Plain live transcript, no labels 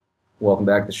Welcome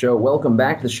back to the show. Welcome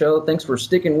back to the show. Thanks for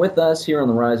sticking with us here on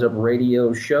the Rise Up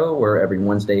Radio Show, where every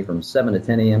Wednesday from 7 to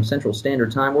 10 a.m. Central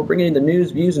Standard Time, we're bringing you the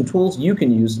news, views, and tools you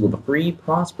can use to live a free,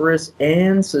 prosperous,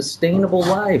 and sustainable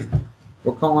life.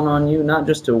 We're calling on you not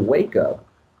just to wake up,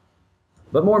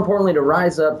 but more importantly, to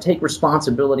rise up, take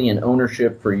responsibility and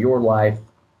ownership for your life,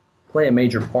 play a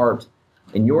major part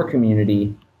in your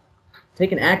community,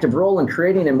 take an active role in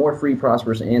creating a more free,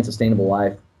 prosperous, and sustainable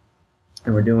life.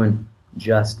 And we're doing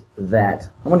just that.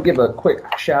 I want to give a quick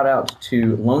shout out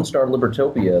to Lone Star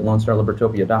Libertopia,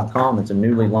 LoneStarLibertopia.com. It's a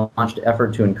newly launched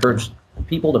effort to encourage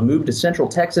people to move to Central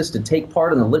Texas to take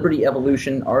part in the liberty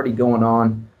evolution already going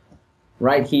on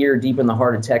right here deep in the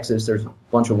heart of Texas. There's a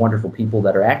bunch of wonderful people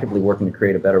that are actively working to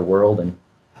create a better world. And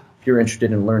if you're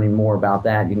interested in learning more about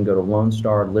that, you can go to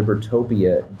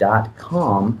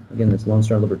LoneStarLibertopia.com. Again, that's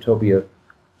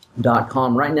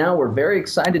LoneStarLibertopia.com. Right now, we're very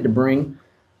excited to bring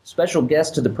special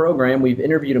guest to the program. We've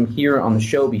interviewed him here on the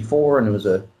show before, and it was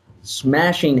a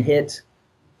smashing hit.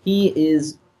 He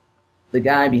is the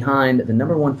guy behind the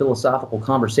number one philosophical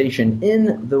conversation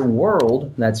in the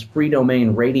world. That's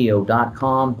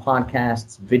freedomainradio.com,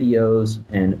 podcasts, videos,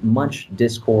 and much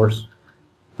discourse,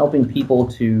 helping people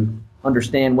to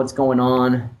understand what's going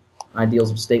on, ideals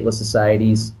of stateless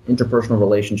societies, interpersonal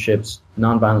relationships,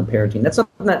 nonviolent parenting. That's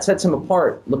something that sets him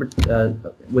apart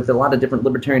with a lot of different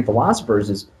libertarian philosophers.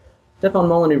 Is Stefan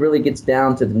Molyneux really gets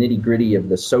down to the nitty-gritty of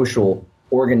the social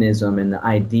organism and the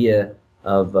idea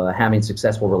of having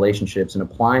successful relationships and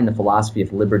applying the philosophy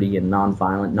of liberty and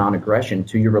nonviolent, non-aggression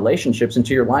to your relationships and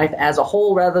to your life as a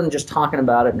whole, rather than just talking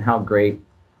about it and how great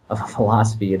of a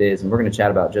philosophy it is. And we're going to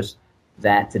chat about just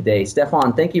that today.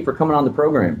 Stefan, thank you for coming on the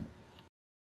program.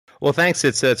 Well, thanks.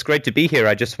 It's great to be here.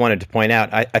 I just wanted to point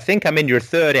out, I think I'm in your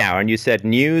third hour, and you said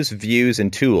news, views,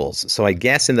 and tools. So I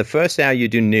guess in the first hour you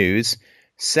do news,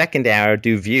 second hour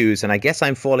do views, and I guess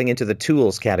I'm falling into the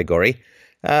tools category.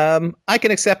 I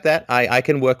can accept that. I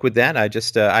can work with that. I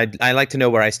like to know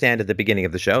where I stand at the beginning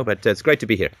of the show, but it's great to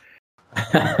be here.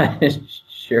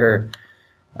 Sure.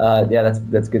 Yeah,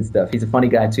 that's good stuff. He's a funny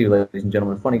guy too, ladies and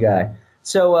gentlemen. Funny guy.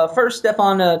 So first,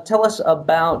 Stefan, tell us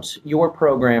about your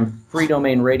program,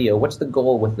 Freedomain Radio. What's the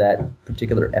goal with that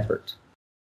particular effort?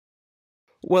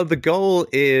 Well, the goal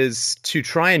is to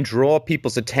try and draw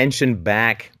people's attention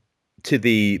back to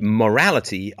the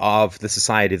morality of the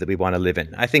society that we want to live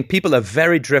in. I think people are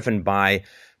very driven by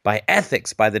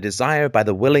ethics, by the desire, by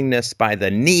the willingness, by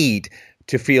the need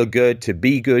to feel good, to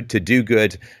be good, to do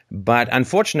good. But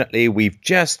unfortunately, we've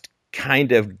just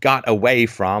kind of got away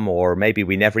from, or maybe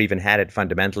we never even had it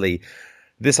fundamentally,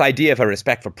 this idea of a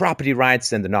respect for property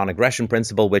rights and the non-aggression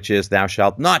principle, which is thou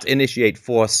shalt not initiate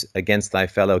force against thy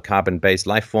fellow carbon-based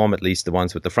life form, at least the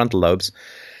ones with the frontal lobes.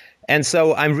 And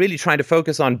so I'm really trying to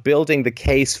focus on building the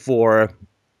case for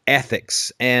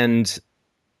ethics. And,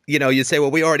 you know, you'd say,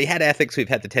 well, we already had ethics. We've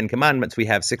had the 10 Commandments. We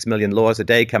have 6 million laws a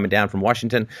day coming down from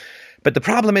Washington. But the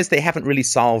problem is they haven't really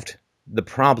solved the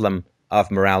problem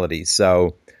of morality.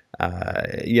 So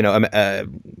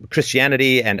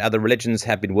Christianity and other religions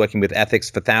have been working with ethics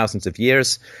for thousands of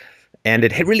years, and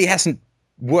it really hasn't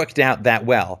worked out that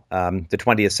well. The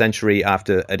 20th century,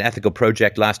 after an ethical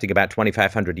project lasting about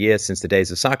 2,500 years since the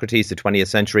days of Socrates, the 20th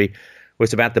century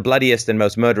was about the bloodiest and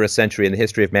most murderous century in the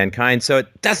history of mankind. So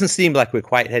it doesn't seem like we're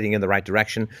quite heading in the right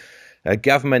direction.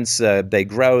 Governments, they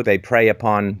grow, they prey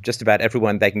upon just about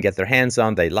everyone they can get their hands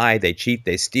on. They lie, they cheat,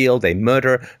 they steal, they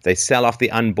murder, they sell off the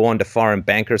unborn to foreign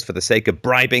bankers for the sake of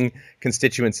bribing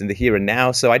constituents in the here and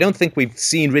now. So I don't think we've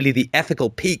seen really the ethical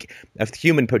peak of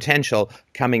human potential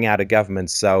coming out of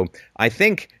governments. So I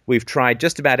think we've tried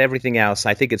just about everything else.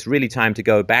 I think it's really time to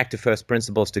go back to first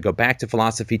principles, to go back to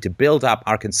philosophy, to build up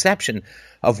our conception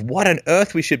of what on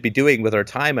earth we should be doing with our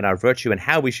time and our virtue, and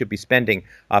how we should be spending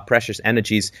our precious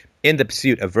energies in the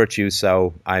pursuit of virtue.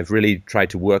 So I've really tried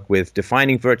to work with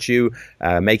defining virtue,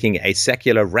 making a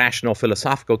secular, rational,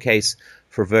 philosophical case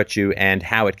for virtue, and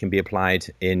how it can be applied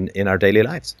in our daily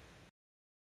lives.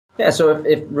 Yeah, so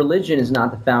if religion is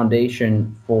not the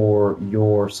foundation for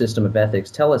your system of ethics,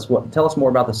 tell us more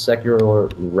about the secular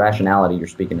rationality you're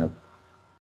speaking of.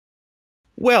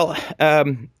 Well,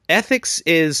 ethics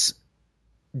is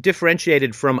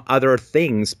differentiated from other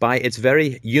things by its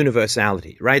very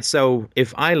universality, right? So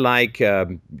if I like,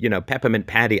 peppermint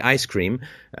patty ice cream,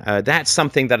 that's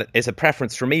something that is a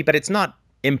preference for me, but it's not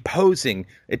imposing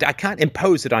it. I can't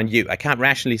impose it on you. I can't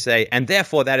rationally say, and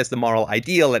therefore that is the moral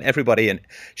ideal, and everybody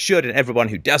should, and everyone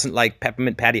who doesn't like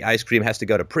peppermint patty ice cream has to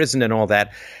go to prison and all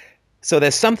that. So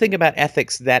there's something about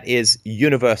ethics that is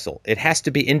universal. It has to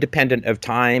be independent of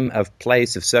time, of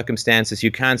place, of circumstances.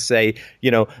 You can't say,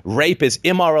 rape is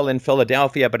immoral in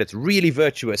Philadelphia, but it's really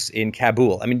virtuous in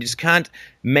Kabul. I mean, you just can't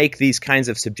make these kinds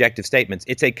of subjective statements.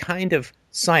 It's a kind of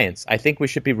science. I think we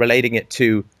should be relating it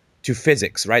to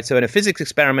physics, right? So in a physics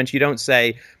experiment, you don't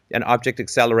say an object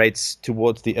accelerates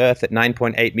towards the Earth at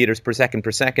 9.8 meters per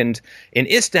second in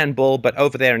Istanbul, but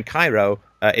over there in Cairo,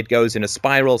 it goes in a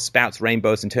spiral, spouts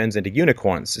rainbows, and turns into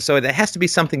unicorns. So there has to be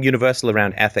something universal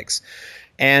around ethics.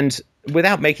 And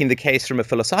without making the case from a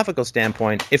philosophical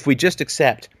standpoint, if we just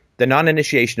accept the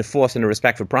non-initiation of force and a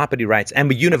respect for property rights, and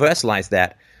we universalize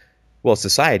that, well,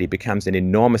 society becomes an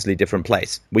enormously different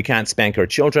place. We can't spank our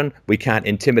children. We can't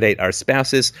intimidate our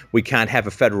spouses. We can't have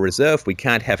a Federal Reserve. We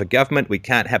can't have a government. We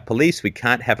can't have police. We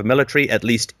can't have a military, at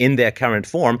least in their current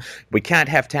form. We can't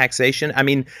have taxation. I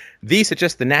mean, these are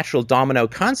just the natural domino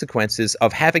consequences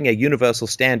of having a universal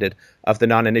standard of the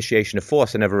non-initiation of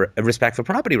force and of a respect for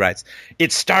property rights.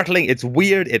 It's startling. It's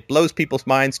weird. It blows people's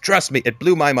minds. Trust me, it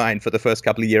blew my mind for the first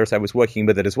couple of years I was working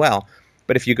with it as well.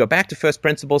 But if you go back to first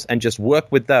principles and just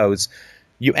work with those,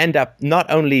 you end up not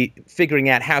only figuring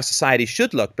out how society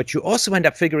should look, but you also end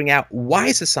up figuring out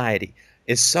why society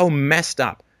is so messed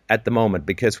up at the moment,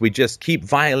 because we just keep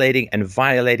violating and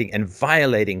violating and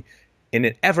violating in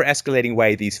an ever-escalating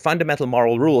way these fundamental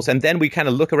moral rules. And then we kind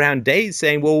of look around days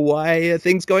saying, well, why are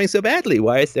things going so badly?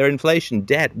 Why is there inflation,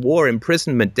 debt, war,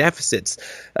 imprisonment, deficits?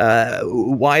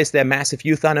 Why is there massive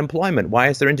youth unemployment? Why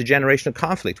is there intergenerational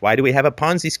conflict? Why do we have a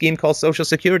Ponzi scheme called Social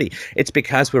Security? It's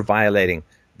because we're violating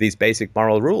these basic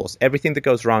moral rules. Everything that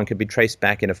goes wrong can be traced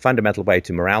back in a fundamental way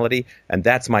to morality. And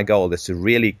that's my goal, is to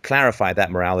really clarify that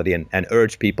morality and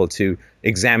urge people to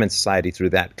examine society through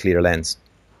that clear lens.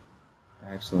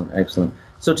 Excellent.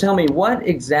 So tell me, what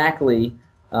exactly,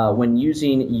 when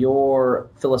using your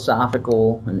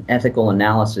philosophical and ethical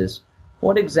analysis,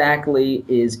 what exactly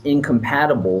is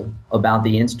incompatible about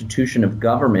the institution of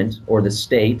government or the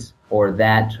state or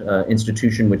that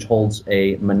institution which holds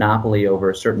a monopoly over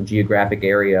a certain geographic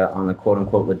area on the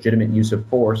quote-unquote legitimate use of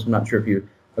force? I'm not sure if you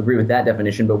agree with that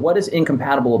definition, but what is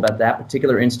incompatible about that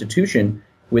particular institution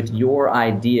with your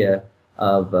idea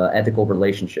of ethical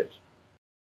relationships?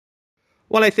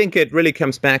 Well, I think it really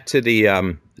comes back to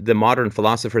the modern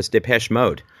philosopher's Depeche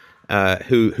Mode,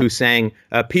 who sang,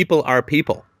 people are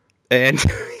people. And,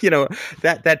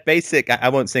 that basic, I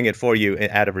won't sing it for you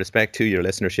out of respect to your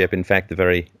listenership, in fact, the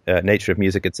very nature of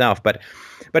music itself, but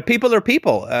people are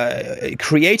people.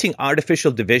 Creating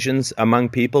artificial divisions among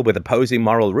people with opposing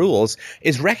moral rules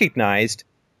is recognized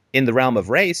in the realm of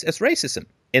race as racism.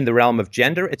 In the realm of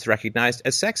gender, it's recognized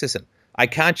as sexism. I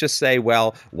can't just say,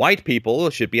 well, white people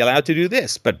should be allowed to do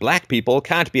this, but black people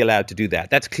can't be allowed to do that.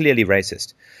 That's clearly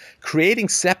racist. Creating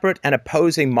separate and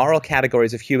opposing moral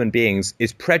categories of human beings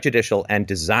is prejudicial and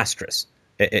disastrous.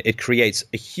 It creates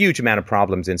a huge amount of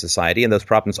problems in society, and those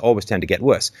problems always tend to get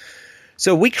worse.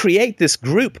 So we create this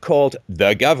group called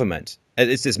the government.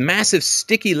 It's this massive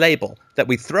sticky label that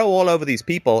we throw all over these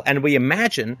people, and we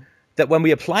imagine that when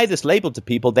we apply this label to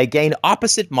people, they gain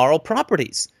opposite moral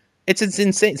properties. It's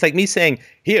insane. It's like me saying,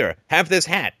 here, have this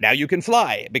hat. Now you can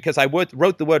fly, because I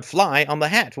wrote the word fly on the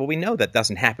hat. Well, we know that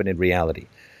doesn't happen in reality.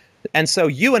 And so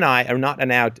you and I are not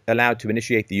allowed to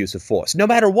initiate the use of force, no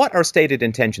matter what our stated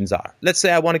intentions are. Let's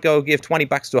say I want to go give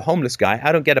 $20 to a homeless guy.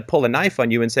 I don't get to pull a knife on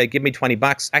you and say, give me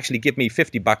 $20. Actually, give me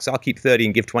 $50. I'll keep 30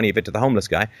 and give 20 of it to the homeless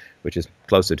guy, which is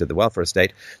closer to the welfare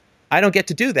state. I don't get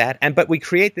to do that, but we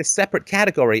create this separate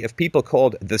category of people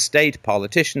called the state,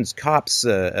 politicians, cops,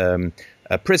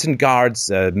 prison guards,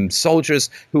 soldiers,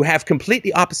 who have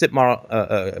completely opposite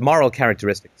moral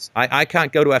characteristics. I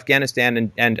can't go to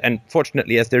Afghanistan and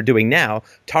fortunately, as they're doing now,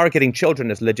 targeting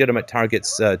children as legitimate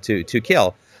targets to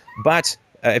kill. But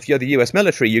if you're the U.S.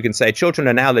 military, you can say children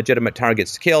are now legitimate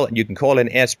targets to kill, and you can call in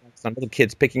airstrikes on little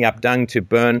kids picking up dung to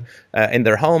burn in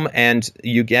their home, and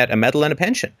you get a medal and a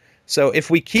pension. So if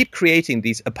we keep creating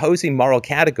these opposing moral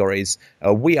categories,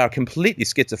 we are completely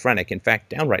schizophrenic, in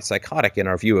fact, downright psychotic in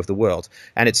our view of the world.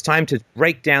 And it's time to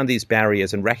break down these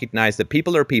barriers and recognize that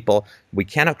people are people. We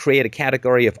cannot create a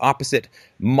category of opposite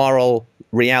moral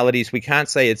realities. We can't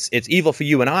say it's evil for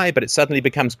you and I, but it suddenly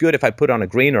becomes good if I put on a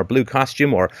green or blue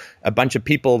costume, or a bunch of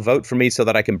people vote for me so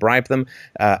that I can bribe them.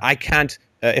 I can't.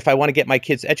 If I want to get my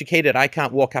kids educated, I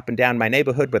can't walk up and down my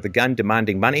neighborhood with a gun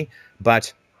demanding money,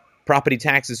 but property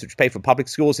taxes, which pay for public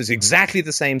schools, is exactly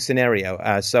the same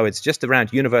scenario. So it's just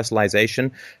around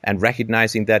universalization and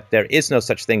recognizing that there is no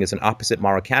such thing as an opposite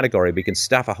moral category we can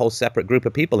stuff a whole separate group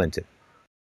of people into.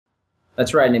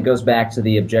 That's right, and it goes back to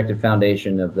the objective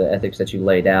foundation of the ethics that you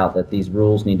laid out, that these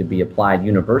rules need to be applied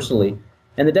universally.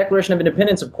 And the Declaration of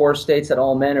Independence, of course, states that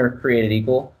all men are created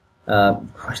equal.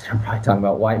 Of course, they're probably talking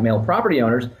about white male property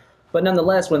owners. But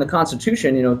nonetheless, when the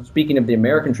Constitution, speaking of the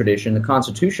American tradition, the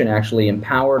Constitution actually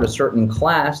empowered a certain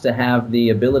class to have the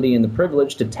ability and the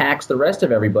privilege to tax the rest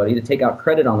of everybody, to take out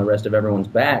credit on the rest of everyone's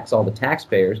backs, all the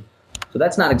taxpayers. So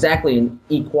that's not exactly an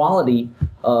equality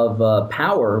of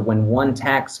power when one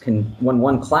class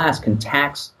can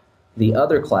tax the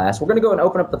other class. We're going to go and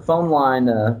open up the phone line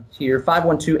here,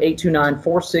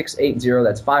 512-829-4680.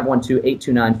 That's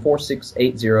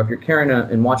 512-829-4680. If you're carrying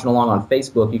and watching along on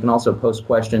Facebook, you can also post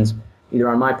questions either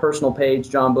on my personal page,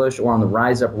 John Bush, or on the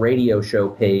Rise Up Radio Show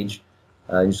page.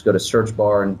 You just go to search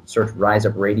bar and search Rise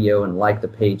Up Radio and like the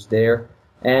page there.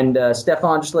 And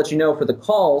Stefan, just to let you know, for the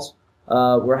calls,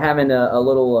 we're having a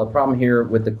little problem here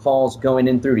with the calls going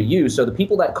in through to you. So the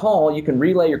people that call, you can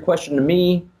relay your question to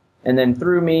me, and then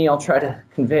through me, I'll try to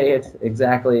convey it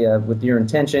exactly with your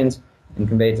intentions and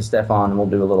convey it to Stefan, and we'll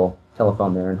do a little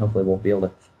telephone there, and hopefully we'll be able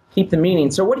to keep the meaning.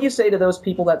 So what do you say to those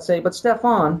people that say, but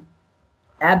Stefan,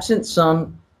 absent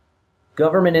some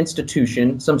government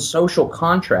institution, some social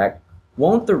contract,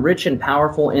 won't the rich and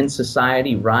powerful in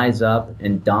society rise up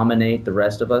and dominate the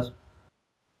rest of us?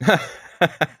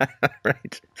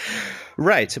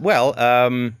 Right. Well,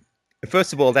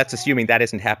 first of all, that's assuming that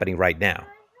isn't happening right now.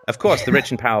 Of course, the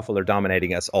rich and powerful are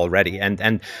dominating us already. And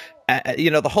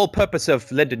the whole purpose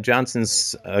of Lyndon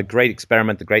Johnson's great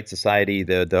experiment, the Great Society,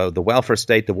 the welfare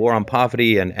state, the war on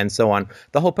poverty, and so on,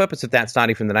 the whole purpose of that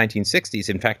starting from the 1960s,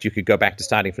 in fact, you could go back to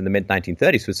starting from the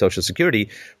mid-1930s with Social Security,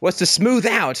 was to smooth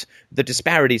out the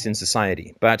disparities in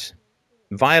society. But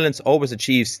violence always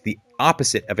achieves the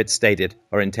opposite of its stated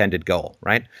or intended goal,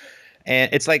 right?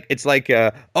 And it's like,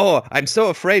 I'm so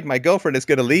afraid my girlfriend is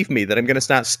going to leave me that I'm going to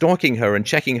start stalking her and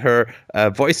checking her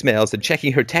voicemails and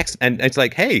checking her texts. And it's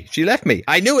like, hey, she left me.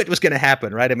 I knew it was going to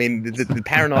happen, right? I mean, the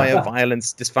paranoia,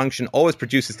 violence, dysfunction always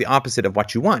produces the opposite of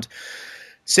what you want.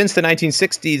 Since the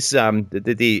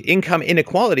 1960s, the income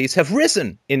inequalities have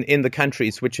risen in the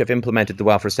countries which have implemented the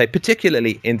welfare state,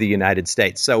 particularly in the United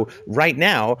States. So right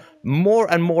now, more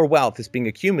and more wealth is being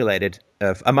accumulated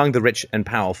among the rich and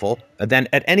powerful than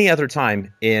at any other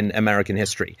time in American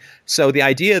history. So the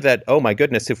idea that, oh my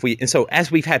goodness, so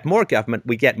as we've had more government,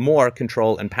 we get more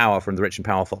control and power from the rich and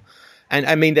powerful. And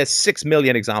I mean, there's 6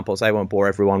 million examples. I won't bore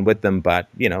everyone with them, but,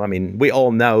 we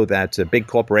all know that big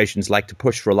corporations like to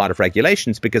push for a lot of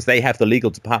regulations because they have the legal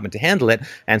department to handle it,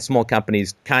 and small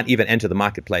companies can't even enter the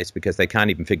marketplace because they can't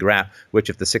even figure out which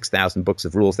of the 6,000 books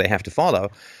of rules they have to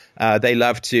follow. They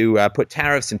love to put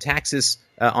tariffs and taxes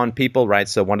on people, right?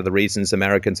 So one of the reasons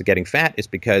Americans are getting fat is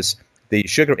because the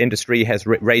sugar industry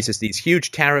raises these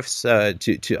huge tariffs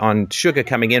on sugar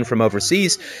coming in from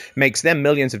overseas, makes them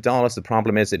millions of dollars. The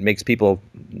problem is it makes people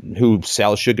who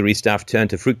sell sugary stuff turn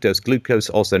to fructose glucose,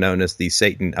 also known as the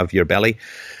Satan of your belly.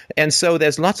 And so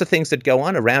there's lots of things that go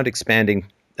on around expanding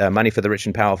money for the rich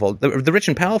and powerful. The rich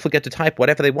and powerful get to type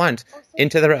whatever they want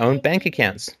into their own bank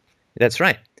accounts. That's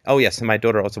right. Oh, yes. And my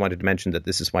daughter also wanted to mention that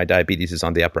this is why diabetes is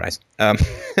on the uprise.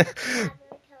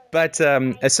 But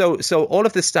so all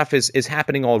of this stuff is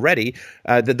happening already.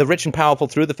 The rich and powerful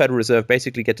through the Federal Reserve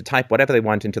basically get to type whatever they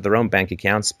want into their own bank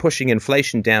accounts, pushing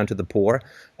inflation down to the poor.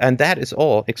 And that is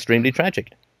all extremely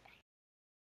tragic.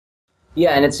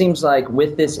 Yeah, and it seems like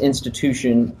with this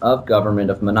institution of government,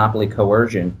 of monopoly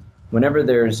coercion, whenever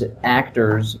there's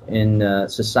actors in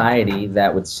society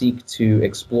that would seek to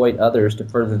exploit others to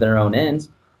further their own ends,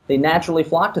 they naturally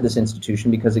flock to this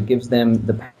institution because it gives them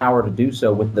the power to do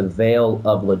so with the veil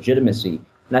of legitimacy.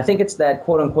 And I think it's that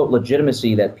quote-unquote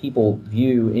legitimacy that people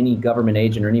view any government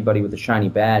agent or anybody with a shiny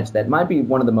badge that might be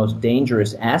one of the most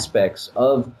dangerous aspects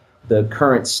of the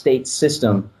current state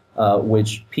system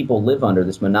which people live under,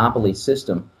 this monopoly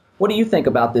system. What do you think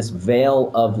about this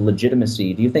veil of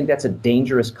legitimacy? Do you think that's a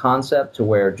dangerous concept to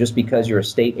where just because you're a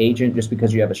state agent, just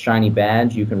because you have a shiny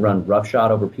badge, you can run roughshod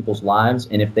over people's lives?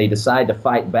 And if they decide to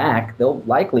fight back, they'll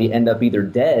likely end up either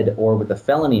dead or with a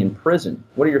felony in prison.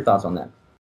 What are your thoughts on that?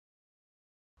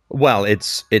 Well,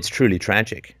 it's truly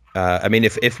tragic.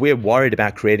 If we're worried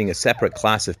about creating a separate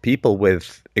class of people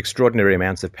with extraordinary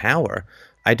amounts of power,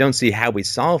 I don't see how we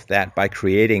solve that by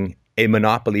creating a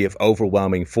monopoly of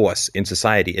overwhelming force in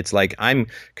society. It's like, I'm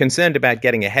concerned about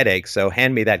getting a headache, so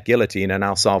hand me that guillotine and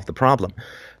I'll solve the problem.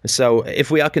 So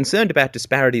if we are concerned about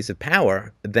disparities of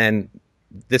power, then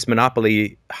this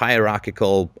monopoly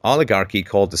hierarchical oligarchy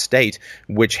called the state,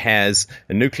 which has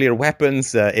nuclear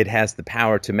weapons. It has the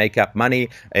power to make up money.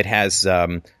 It has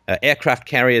aircraft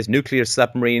carriers, nuclear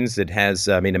submarines. It has,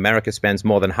 America spends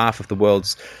more than half of the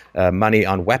world's money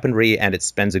on weaponry, and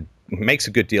it makes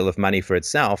a good deal of money for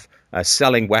itself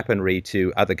selling weaponry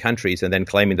to other countries and then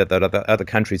claiming that the other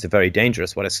countries are very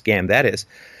dangerous. What a scam that is.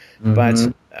 Mm-hmm.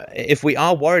 But if we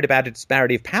are worried about a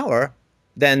disparity of power,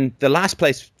 then the last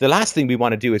thing we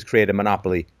want to do is create a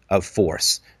monopoly of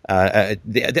force.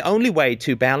 The only way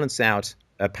to balance out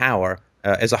power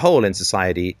as a whole in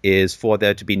society is for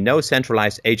there to be no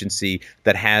centralized agency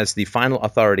that has the final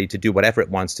authority to do whatever it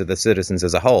wants to the citizens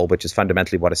as a whole, which is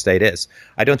fundamentally what a state is.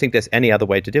 I don't think there's any other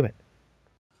way to do it.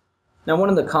 Now, one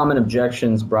of the common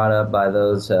objections brought up by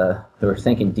those who are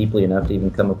thinking deeply enough to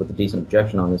even come up with a decent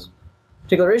objection on this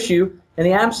particular issue, in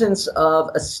the absence of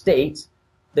a state,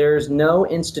 there's no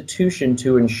institution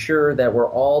to ensure that we're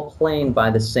all playing by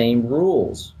the same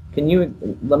rules. Can you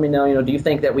let me know, do you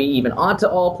think that we even ought to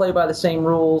all play by the same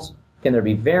rules? Can there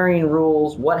be varying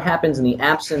rules? What happens in the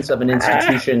absence of an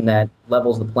institution that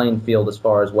levels the playing field as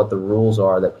far as what the rules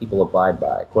are that people abide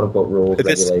by, quote-unquote rules,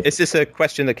 regulations? Is this a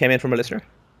question that came in from a listener?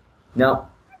 No.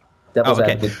 Devil's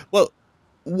advocate. Well,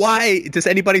 why does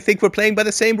anybody think we're playing by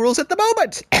the same rules at the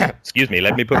moment? Excuse me,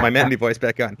 let me put my manly voice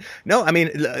back on. No,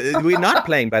 we're not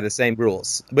playing by the same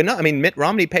rules. We're not. Mitt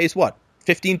Romney pays what?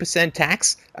 15%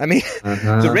 tax?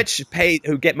 The rich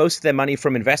who get most of their money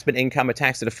from investment income are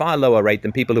taxed at a far lower rate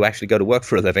than people who actually go to work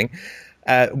for a living.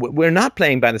 We're not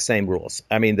playing by the same rules.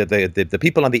 The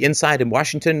people on the inside in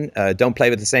Washington don't play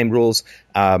by the same rules.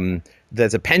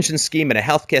 There's a pension scheme and a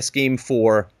healthcare scheme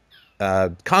for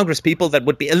Congress people that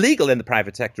would be illegal in the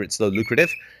private sector. It's so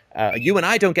lucrative. You and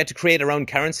I don't get to create our own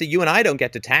currency. You and I don't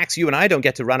get to tax. You and I don't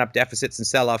get to run up deficits and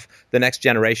sell off the next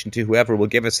generation to whoever will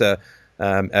give us a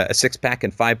six-pack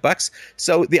and $5.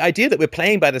 So the idea that we're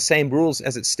playing by the same rules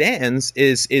as it stands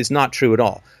is not true at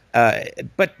all.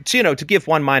 But to give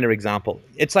one minor example,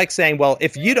 it's like saying, well,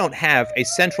 if you don't have a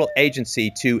central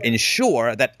agency to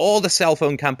ensure that all the cell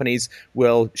phone companies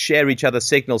will share each other's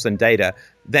signals and data,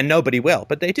 then nobody will.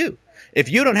 But they do. If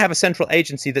you don't have a central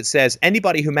agency that says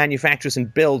anybody who manufactures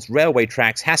and builds railway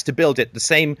tracks has to build it the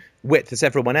same width as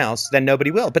everyone else, then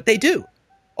nobody will. But they do.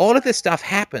 All of this stuff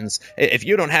happens. If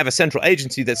you don't have a central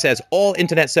agency that says all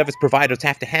internet service providers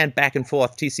have to hand back and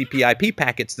forth TCP/IP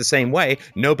packets the same way,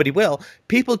 nobody will.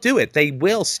 People do it. They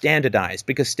will standardize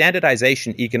because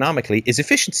standardization economically is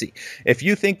efficiency. If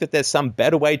you think that there's some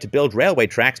better way to build railway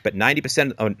tracks, but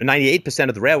 90% or 98%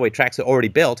 of the railway tracks are already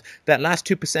built, that last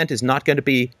 2% is not going to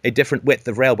be a different width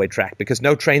of railway track because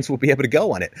no trains will be able to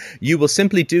go on it. You will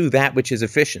simply do that which is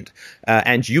efficient,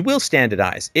 and you will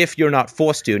standardize if you're not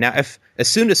forced to. Now, as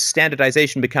soon as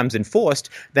standardization becomes enforced,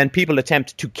 then people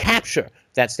attempt to capture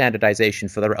that standardization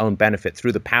for their own benefit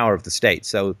through the power of the state.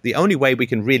 So the only way we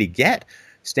can really get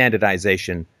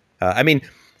standardization,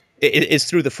 is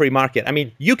through the free market.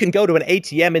 You can go to an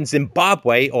ATM in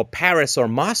Zimbabwe or Paris or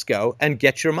Moscow and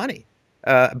get your money.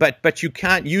 But you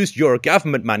can't use your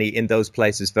government money in those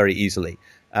places very easily.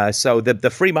 So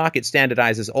the free market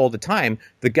standardizes all the time.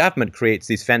 The government creates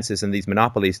these fences and these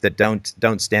monopolies that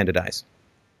don't standardize.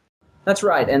 That's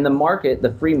right. And the market,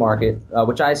 the free market,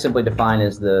 which I simply define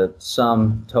as the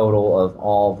sum total of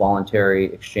all voluntary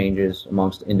exchanges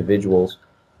amongst individuals,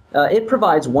 it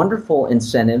provides wonderful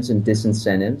incentives and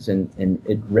disincentives, and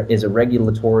it is a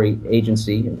regulatory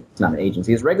agency. It's not an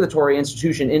agency. It's a regulatory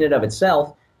institution in and of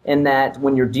itself, and that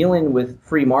when you're dealing with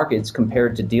free markets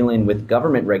compared to dealing with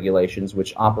government regulations,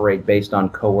 which operate based on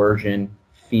coercion,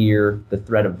 fear, the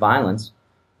threat of violence,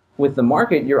 with the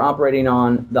market, you're operating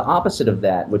on the opposite of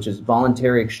that, which is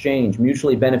voluntary exchange,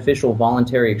 mutually beneficial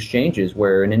voluntary exchanges,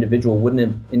 where an individual wouldn't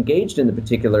have engaged in the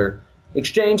particular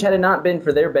exchange had it not been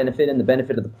for their benefit and the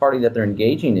benefit of the party that they're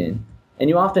engaging in. And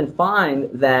you often find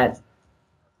that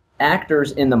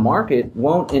actors in the market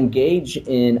won't engage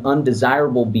in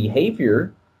undesirable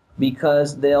behavior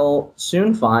because they'll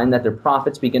soon find that their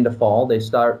profits begin to fall. They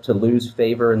start to lose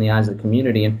favor in the eyes of the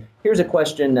community. And here's a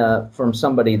question from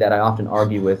somebody that I often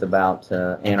argue with about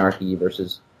anarchy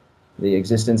versus the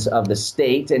existence of the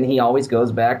state, and he always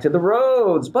goes back to the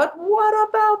roads. But what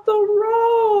about the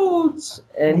roads?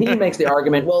 And he makes the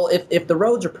argument, well, if the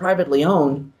roads are privately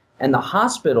owned and the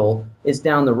hospital is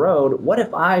down the road, what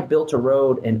if I built a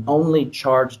road and only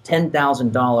charged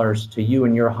 $10,000 to you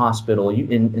and your hospital?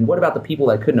 And what about the people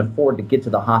that couldn't afford to get to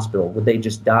the hospital? Would they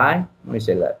just die? What do you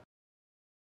say to that?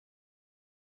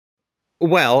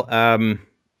 Well,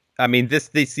 I mean,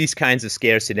 these kinds of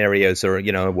scare scenarios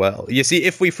are, well, you see,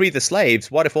 if we free the slaves,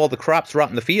 what if all the crops rot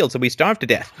in the fields and we starve to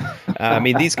death? I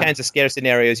mean, these kinds of scare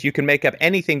scenarios, you can make up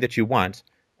anything that you want,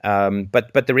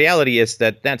 but the reality is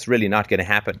that that's really not going to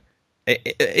happen.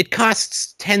 It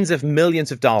costs tens of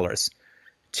millions of dollars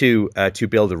to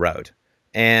build a road.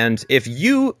 And if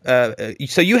you,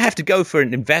 so you have to go for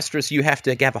investors, you have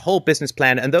to have a whole business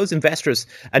plan, and those investors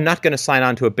are not going to sign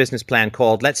on to a business plan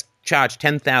called let's charge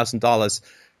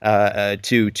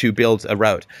 $10,000 to build a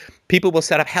road. People will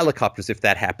set up helicopters if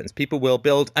that happens. People will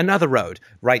build another road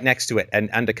right next to it and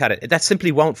undercut it. That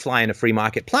simply won't fly in a free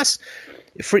market. Plus,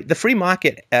 the free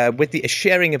market, with the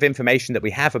sharing of information that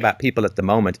we have about people at the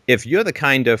moment, if you're the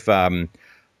kind of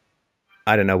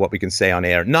I don't know what we can say on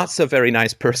air, not so very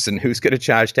nice person who's going to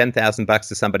charge $10,000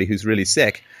 to somebody who's really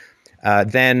sick,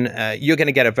 then you're going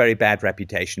to get a very bad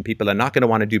reputation. People are not going to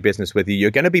want to do business with you. You're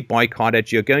going to be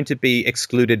boycotted. You're going to be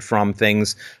excluded from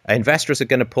things. Investors are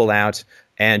going to pull out,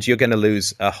 and you're going to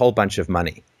lose a whole bunch of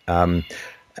money. And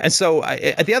so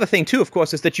the other thing, too, of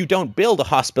course, is that you don't build a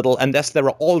hospital unless there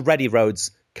are already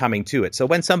roads coming to it. So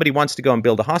when somebody wants to go and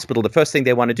build a hospital, the first thing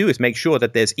they want to do is make sure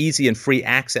that there's easy and free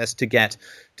access to get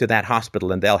to that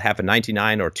hospital, and they'll have a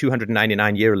 99 or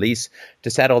 299-year lease to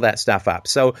set all that stuff up.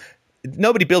 So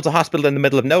nobody builds a hospital in the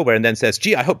middle of nowhere and then says,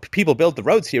 gee, I hope people build the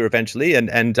roads here eventually,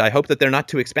 and I hope that they're not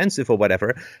too expensive or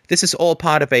whatever. This is all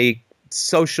part of a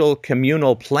social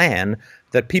communal plan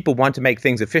that people want to make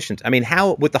things efficient. I mean,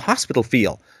 how would the hospital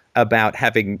feel about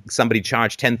having somebody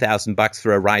charge $10,000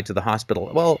 for a ride to the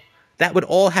hospital? Well, that would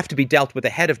all have to be dealt with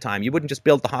ahead of time. You wouldn't just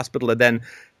build the hospital and then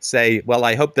say, well,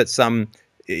 I hope that some,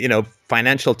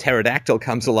 financial pterodactyl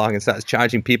comes along and starts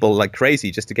charging people like crazy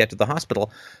just to get to the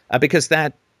hospital, because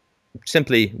that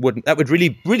simply wouldn't. That would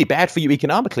really, really bad for you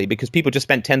economically, because people just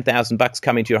spent $10,000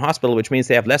 coming to your hospital, which means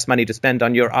they have less money to spend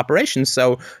on your operations.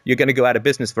 So you're going to go out of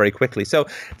business very quickly. So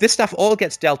this stuff all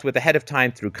gets dealt with ahead of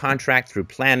time through contract, through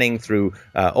planning, through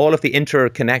all of the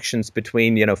interconnections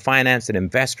between, finance and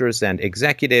investors and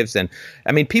executives. And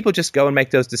I mean, people just go and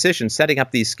make those decisions. Setting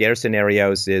up these scare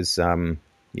scenarios is,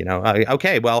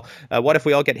 okay, well, what if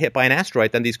we all get hit by an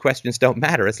asteroid? Then these questions don't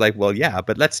matter. It's like, well, yeah,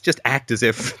 but let's just act as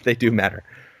if they do matter.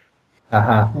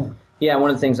 Yeah, one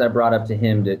of the things I brought up to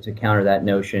him to counter that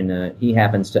notion, he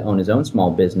happens to own his own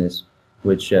small business,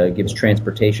 which gives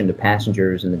transportation to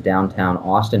passengers in the downtown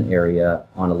Austin area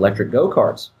on electric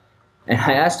go-karts. And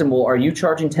I asked him, well, are you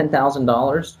charging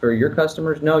 $10,000 for your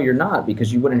customers? No, you're not,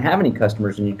 because you wouldn't have any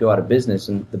customers and you'd go out of business.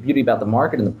 And the beauty about the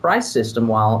market and the price system,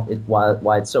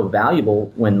 why it's so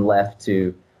valuable when left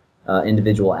to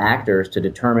individual actors to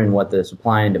determine what the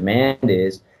supply and demand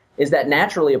is that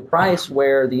naturally a price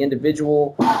where the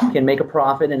individual can make a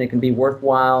profit and it can be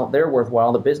worthwhile,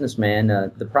 the businessman,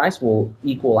 the price will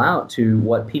equal out to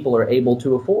what people are able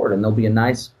to afford. And there'll be a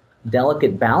nice,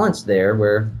 delicate balance there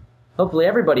where hopefully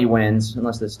everybody wins,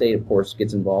 unless the state, of course,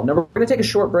 gets involved. Now, we're going to take a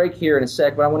short break here in a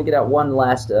sec, but I want to get out one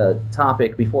last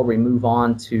topic before we move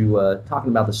on to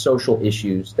talking about the social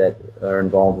issues that are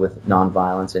involved with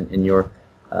nonviolence and your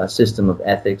system of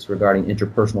ethics regarding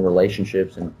interpersonal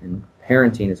relationships and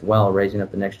parenting as well, raising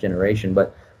up the next generation.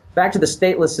 But back to the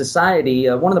stateless society,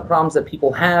 one of the problems that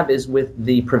people have is with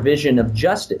the provision of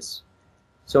justice.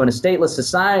 So in a stateless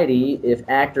society, if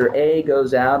actor A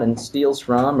goes out and steals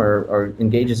from or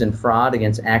engages in fraud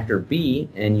against actor B,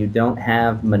 and you don't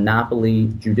have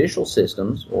monopoly judicial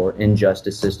systems, or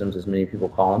injustice systems as many people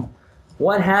call them,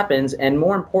 what happens, and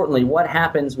more importantly, what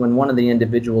happens when one of the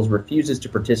individuals refuses to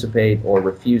participate or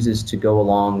refuses to go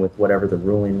along with whatever the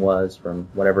ruling was from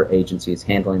whatever agency is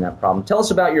handling that problem? Tell us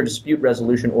about your dispute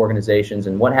resolution organizations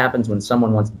and what happens when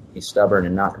someone wants to be stubborn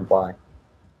and not comply.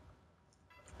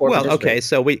 Well, okay,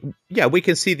 so we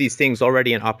can see these things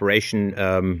already in operation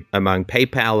among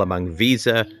PayPal, among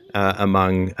Visa,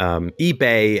 among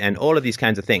eBay, and all of these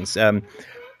kinds of things.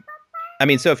 I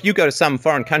mean, so if you go to some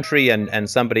foreign country and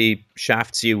somebody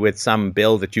shafts you with some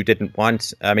bill that you didn't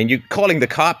want, I mean, you're calling the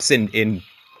cops in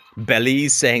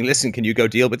Belize saying, listen, can you go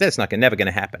deal with this? Never going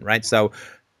to happen, right? So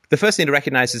the first thing to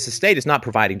recognize is the state is not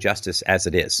providing justice as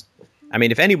it is. I mean,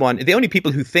 if anyone, the only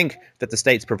people who think that the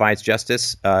state provides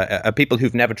justice are people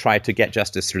who've never tried to get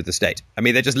justice through the state. I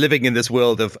mean, they're just living in this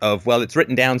world of, well, it's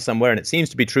written down somewhere and it seems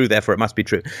to be true, therefore it must be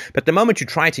true. But the moment you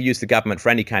try to use the government for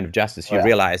any kind of justice, you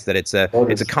realize that it's a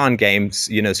con game,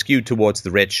 skewed towards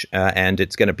the rich, and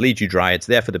it's going to bleed you dry. It's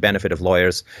there for the benefit of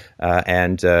lawyers,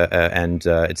 and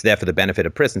it's there for the benefit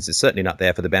of prisons. It's certainly not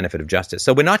there for the benefit of justice.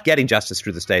 So we're not getting justice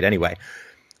through the state anyway.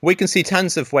 we can see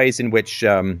tons of ways in which,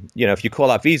 if you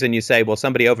call up Visa and you say, well,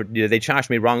 they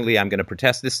charged me wrongly, I'm going to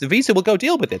protest this, the Visa will go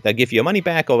deal with it. They'll give you your money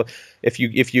back. Or if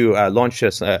you launch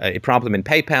a problem in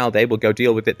PayPal, they will go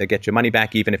deal with it. They'll get your money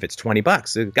back, even if it's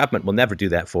 $20. The government will never do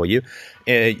that for you.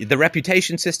 The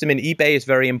reputation system in eBay is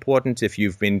very important. If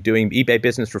you've been doing eBay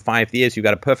business for 5 years, you've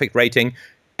got a perfect rating.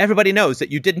 Everybody knows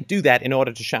that you didn't do that in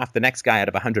order to shaft the next guy out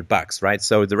of $100, right?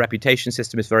 So the reputation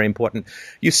system is very important.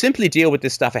 You simply deal with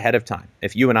this stuff ahead of time.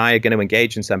 If you and I are going to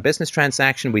engage in some business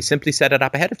transaction, we simply set it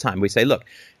up ahead of time. We say, look,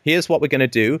 here's what we're going to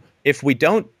do. If we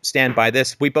don't stand by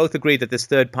this, we both agree that this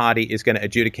third party is going to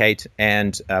adjudicate,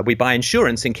 and we buy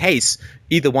insurance in case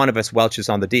either one of us welches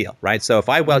on the deal, right? So if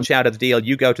I welch out of the deal,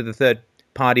 you go to the third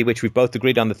party, which we've both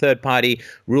agreed on. The third party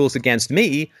rules against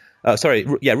me.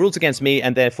 Rules against me,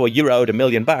 and therefore you're owed $1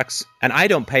 million, and I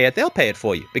don't pay it, they'll pay it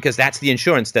for you, because that's the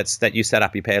insurance that you set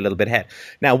up. You pay a little bit ahead.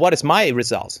 Now, what is my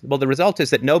result? Well, the result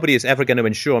is that nobody is ever going to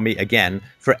insure me again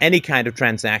for any kind of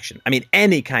transaction. I mean,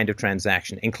 any kind of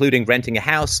transaction, including renting a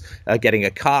house, getting a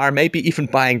car, maybe even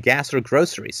buying gas or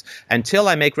groceries. Until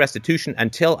I make restitution,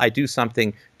 until I do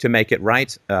something to make it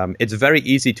right, it's very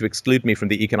easy to exclude me from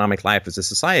the economic life as a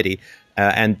society,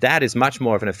 and that is much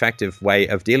more of an effective way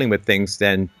of dealing with things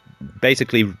than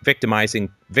basically victimizing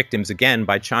victims again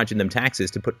by charging them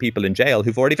taxes to put people in jail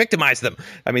who've already victimized them.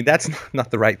 I mean, that's not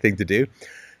the right thing to do.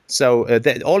 So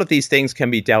all of these things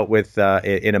can be dealt with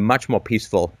in a much more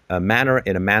peaceful manner,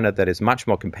 in a manner that is much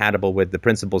more compatible with the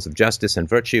principles of justice and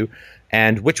virtue,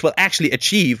 and which will actually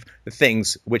achieve the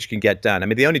things which can get done. I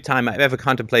mean, the only time I've ever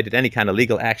contemplated any kind of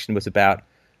legal action was about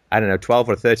 12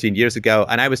 or 13 years ago.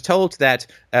 And I was told that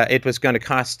it was going to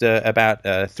cost about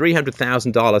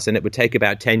 $300,000 and it would take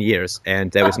about 10 years,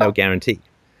 and there was no guarantee.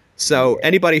 So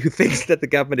anybody who thinks that the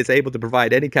government is able to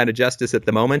provide any kind of justice at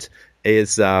the moment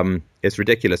is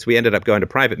ridiculous. We ended up going to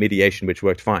private mediation, which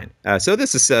worked fine. So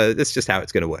this is just how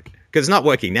it's going to work, because it's not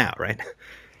working now, right?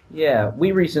 Yeah,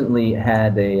 we recently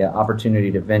had a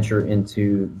opportunity to venture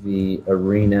into the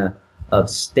arena of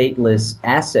stateless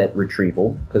asset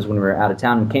retrieval, because when we were out of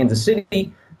town in Kansas City,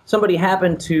 somebody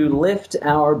happened to lift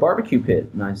our barbecue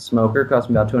pit. Nice smoker, cost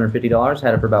me about $250,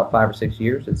 had it for about 5 or 6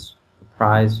 years. It's a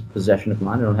prized possession of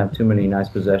mine. I don't have too many nice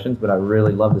possessions, but I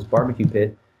really love this barbecue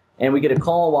pit. And we get a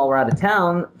call while we're out of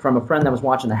town from a friend that was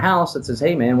watching the house that says,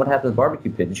 hey man, what happened to the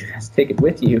barbecue pit? Did you guys take it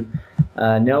with you?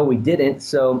 No, we didn't.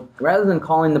 So rather than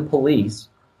calling the police,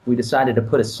 we decided to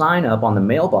put a sign up on the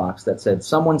mailbox that said,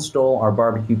 someone stole our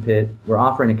barbecue pit. We're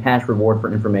offering a cash reward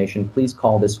for information. Please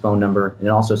call this phone number. And it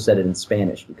also said it in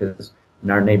Spanish, because in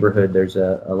our neighborhood there's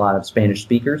a lot of Spanish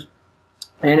speakers.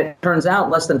 And it turns out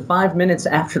less than 5 minutes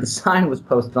after the sign was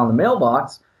posted on the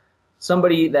mailbox,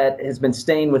 somebody that has been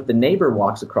staying with the neighbor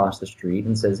walks across the street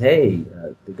and says, hey,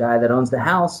 the guy that owns the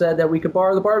house said that we could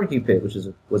borrow the barbecue pit, which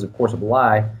was of course a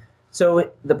lie.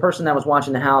 So the person that was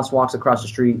watching the house walks across the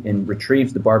street and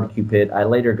retrieves the barbecue pit. I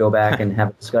later go back and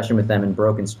have a discussion with them in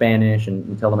broken Spanish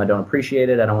and tell them I don't appreciate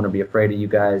it. I don't want to be afraid of you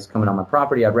guys coming on my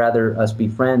property. I'd rather us be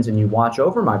friends and you watch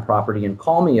over my property and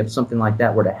call me if something like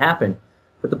that were to happen.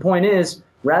 But the point is,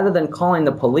 rather than calling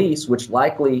the police, which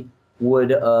likely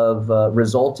would have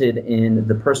resulted in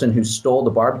the person who stole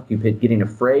the barbecue pit getting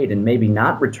afraid and maybe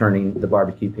not returning the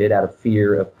barbecue pit out of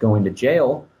fear of going to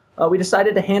jail, we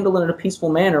decided to handle it in a peaceful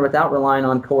manner without relying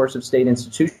on coercive state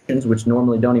institutions, which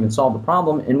normally don't even solve the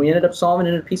problem, and we ended up solving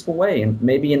it in a peaceful way. And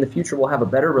maybe in the future we'll have a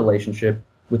better relationship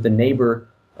with the neighbor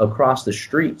across the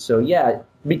street. So yeah,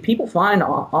 people find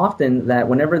often that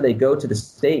whenever they go to the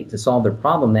state to solve their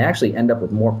problem, they actually end up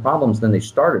with more problems than they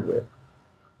started with.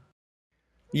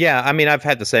 Yeah, I mean, I've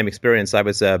had the same experience. I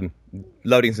was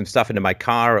loading some stuff into my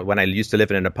car when I used to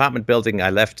live in an apartment building. I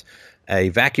left a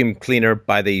vacuum cleaner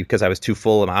because I was too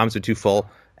full, my arms were too full.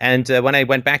 And when I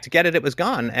went back to get it, it was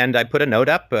gone. And I put a note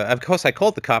up. Of course, I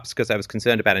called the cops because I was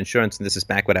concerned about insurance. And this is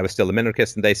back when I was still a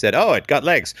minarchist. And they said, oh, it got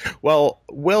legs. Well,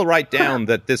 we'll write down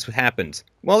that this happened.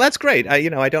 Well, that's great.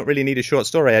 I don't really need a short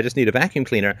story. I just need a vacuum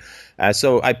cleaner.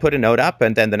 So I put a note up.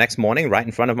 And then the next morning, right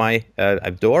in front of my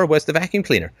door was the vacuum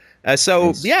cleaner.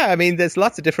 Nice. Yeah, I mean, there's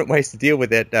lots of different ways to deal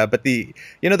with it. But the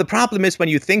problem is when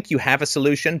you think you have a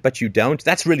solution, but you don't.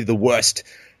 That's really the worst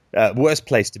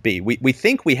place to be. We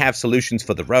think we have solutions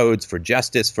for the roads, for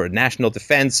justice, for national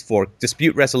defense, for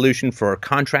dispute resolution, for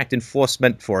contract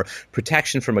enforcement, for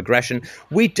protection from aggression.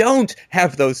 We don't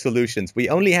have those solutions. We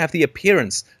only have the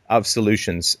appearance of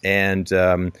solutions. And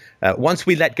once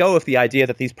we let go of the idea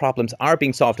that these problems are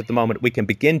being solved at the moment, we can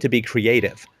begin to be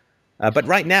creative. But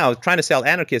right now, trying to sell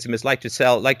anarchism is like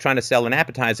trying to sell an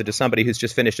appetizer to somebody who's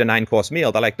just finished a 9-course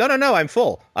meal. They're like, no, I'm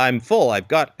full. I've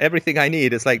got everything I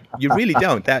need. It's like, you really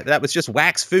don't. That was just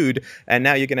wax food, and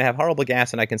now you're going to have horrible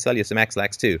gas, and I can sell you some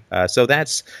X-Lax too. So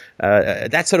that's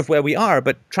sort of where we are.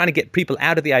 But trying to get people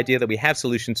out of the idea that we have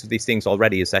solutions to these things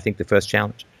already is, I think, the first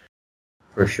challenge.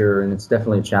 For sure, and it's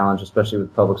definitely a challenge, especially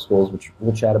with public schools, which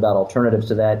we'll chat about alternatives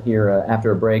to that here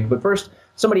after a break. But first,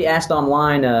 somebody asked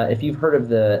online if you've heard of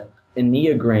the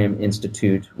Enneagram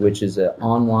Institute, which is an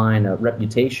online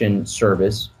reputation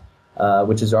service,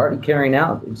 which is already carrying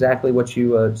out exactly what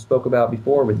you spoke about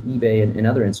before with eBay and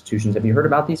other institutions. Have you heard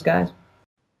about these guys?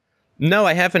 No,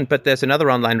 I haven't, but there's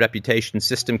another online reputation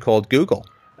system called Google,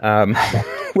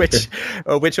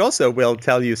 which also will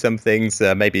tell you some things,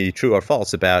 maybe true or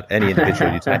false, about any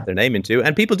individual you type their name into.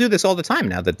 And people do this all the time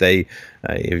now that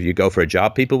if you go for a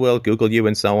job, people will Google you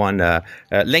and so on.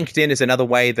 LinkedIn is another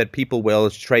way that people will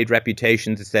trade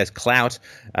reputations. There's Clout,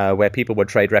 where people will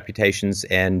trade reputations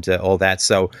and all that.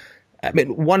 So, I mean,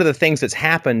 one of the things that's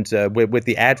happened with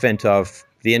the advent of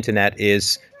the internet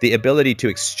is the ability to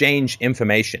exchange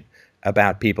information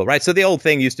about people, right? So the old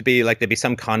thing used to be like there'd be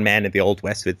some con man in the Old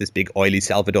West with this big oily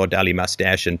Salvador Dali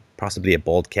mustache and possibly a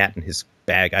bald cat in his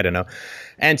bag, I don't know.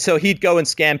 And so he'd go and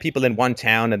scam people in one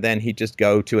town, and then he'd just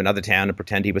go to another town and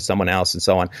pretend he was someone else and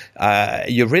so on.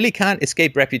 You really can't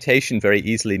escape reputation very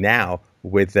easily now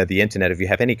with the internet if you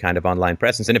have any kind of online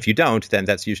presence. And if you don't, then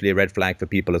that's usually a red flag for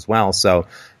people as well. So,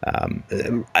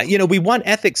 we want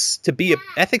ethics to be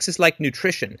ethics is like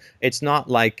nutrition. It's not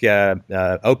like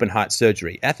open heart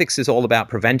surgery. Ethics is all about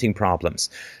preventing problems,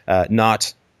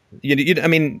 not. I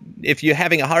mean, if you're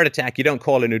having a heart attack, you don't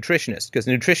call a nutritionist, because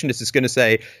the nutritionist is going to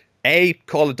say, A,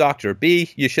 call a doctor. B,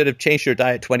 you should have changed your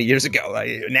diet 20 years ago.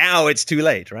 Now it's too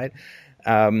late, right?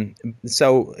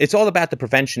 So it's all about the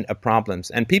prevention of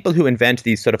problems. And people who invent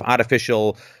these sort of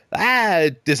artificial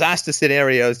disaster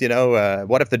scenarios,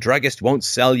 what if the druggist won't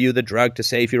sell you the drug to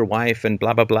save your wife and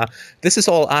blah, blah, blah. This is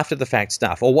all after the fact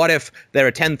stuff. Or what if there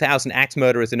are 10,000 axe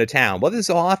murderers in a town? Well, this is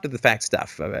all after the fact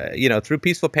stuff. Through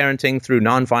peaceful parenting, through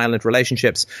nonviolent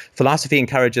relationships, philosophy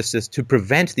encourages us to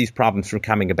prevent these problems from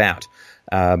coming about.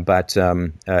 But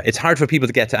it's hard for people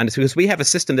to get to understand, because we have a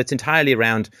system that's entirely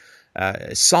around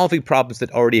solving problems that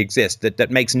already exist,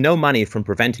 that makes no money from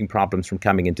preventing problems from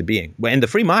coming into being. Where in the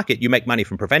free market, you make money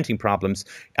from preventing problems.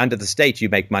 Under the state, you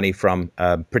make money from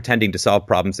pretending to solve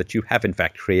problems that you have in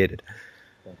fact created.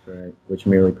 That's right, which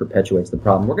merely perpetuates the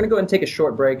problem. We're going to go ahead and take a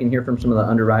short break and hear from some of the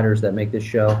underwriters that make this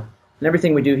show and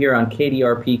everything we do here on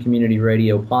KDRP Community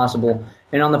Radio possible.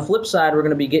 And on the flip side, we're going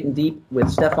to be getting deep with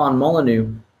Stefan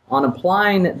Molyneux on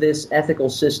applying this ethical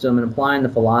system and applying the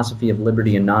philosophy of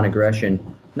liberty and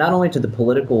non-aggression not only to the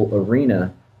political arena,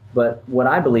 but what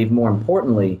I believe more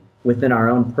importantly, within our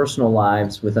own personal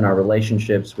lives, within our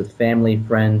relationships with family,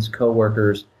 friends,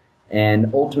 coworkers, and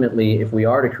ultimately, if we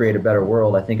are to create a better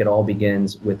world, I think it all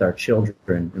begins with our children,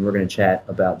 and we're going to chat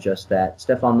about just that.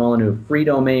 Stefan Molyneux,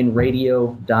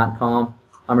 freedomainradio.com.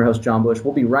 I'm your host, John Bush.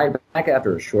 We'll be right back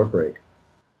after a short break.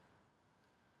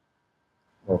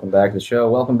 Welcome back to the show.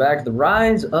 Welcome back to the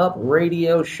Rise Up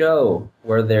Radio Show,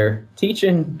 where they're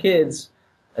teaching kids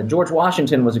that George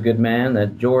Washington was a good man,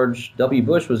 that George W.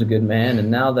 Bush was a good man, and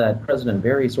now that President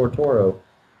Barry Soetoro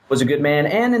was a good man.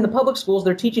 And in the public schools,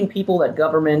 they're teaching people that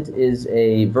government is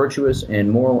a virtuous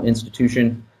and moral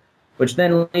institution, which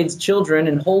then leads children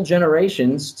and whole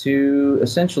generations to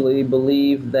essentially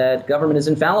believe that government is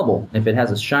infallible. If it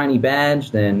has a shiny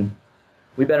badge, then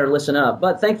we better listen up.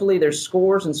 But thankfully, there's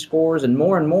scores and scores and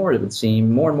more, it would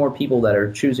seem, more and more people that are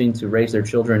choosing to raise their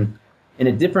children in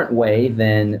a different way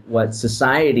than what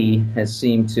society has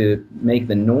seemed to make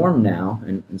the norm now.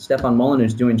 And Stefan Molyneux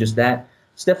is doing just that.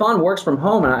 Stefan works from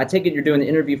home, and I take it you're doing the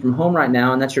interview from home right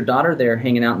now, and that's your daughter there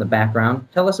hanging out in the background.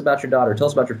 Tell us about your daughter. Tell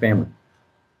us about your family.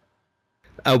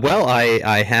 Well,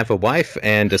 I have a wife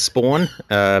and a spawn,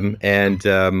 and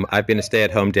I've been a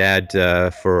stay-at-home dad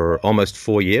for almost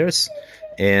 4 years.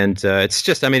 And it's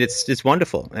just, I mean, it's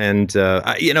wonderful. And,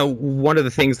 one of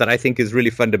the things that I think is really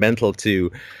fundamental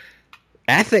to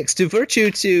ethics, to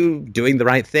virtue, to doing the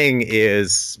right thing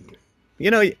is,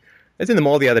 I was in the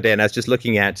mall the other day and I was just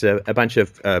looking at a bunch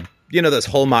of, those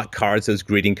Hallmark cards, those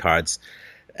greeting cards.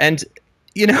 And,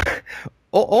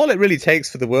 all it really takes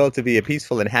for the world to be a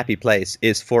peaceful and happy place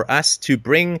is for us to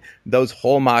bring those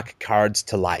Hallmark cards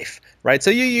to life, right? So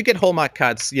you get Hallmark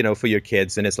cards, for your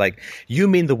kids, and it's like, you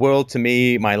mean the world to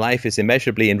me. My life is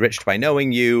immeasurably enriched by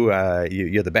knowing you.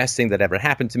 You're the best thing that ever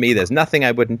happened to me. There's nothing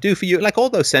I wouldn't do for you. Like all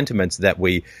those sentiments that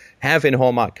we have in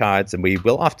Hallmark cards, and we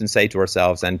will often say to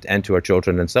ourselves and to our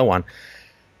children and so on.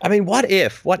 I mean, what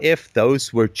if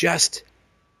those were just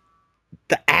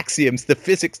the axioms, the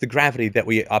physics, the gravity that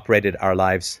we operated our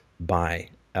lives by.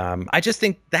 I just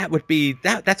think that would be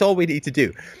that's all we need to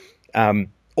do.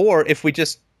 Or if we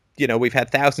just, we've had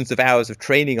thousands of hours of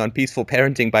training on peaceful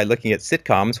parenting by looking at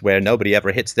sitcoms where nobody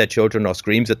ever hits their children or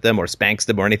screams at them or spanks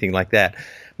them or anything like that.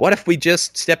 What if we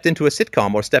just stepped into a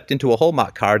sitcom or stepped into a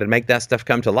Hallmark card and make that stuff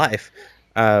come to life?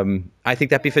 I think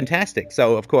that'd be fantastic.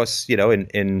 So, of course,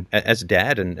 in as a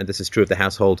dad, and this is true of the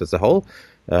household as a whole,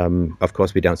 of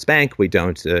course, we don't spank. We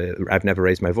don't. I've never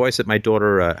raised my voice at my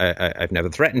daughter. I've never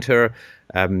threatened her.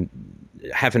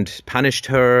 Haven't punished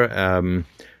her.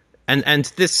 And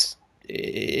this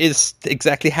is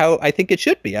exactly how I think it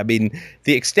should be. I mean,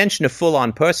 the extension of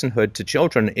full-on personhood to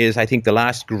children is, I think, the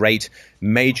last great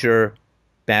major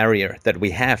barrier that we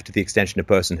have to the extension of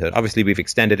personhood. Obviously, we've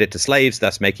extended it to slaves,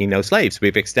 thus making no slaves.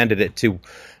 We've extended it to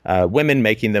women,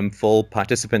 making them full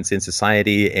participants in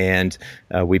society, and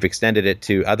we've extended it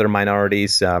to other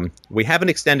minorities. We haven't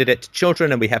extended it to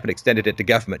children, and we haven't extended it to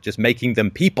government, just making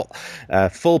them people,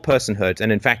 full personhood.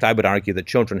 And in fact, I would argue that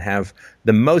children have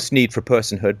the most need for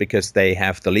personhood because they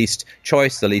have the least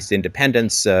choice, the least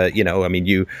independence.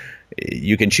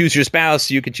 You can choose your spouse,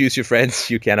 you can choose your friends,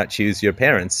 you cannot choose your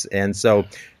parents. And so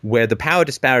where the power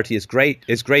disparity is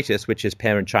greatest, which is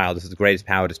parent-child, this is the greatest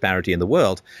power disparity in the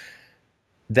world,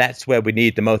 that's where we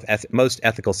need the most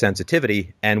ethical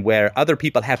sensitivity. And where other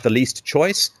people have the least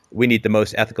choice, we need the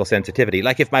most ethical sensitivity.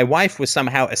 Like if my wife was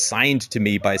somehow assigned to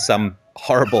me by some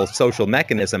horrible social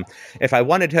mechanism, if I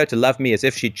wanted her to love me as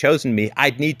if she'd chosen me,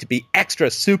 I'd need to be extra,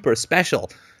 super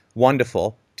special,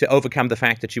 wonderful, to overcome the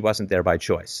fact that she wasn't there by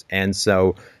choice. And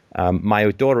so my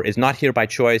daughter is not here by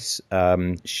choice.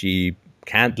 She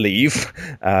can't leave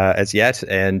as yet.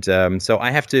 And so I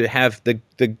have to have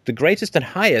the greatest and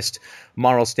highest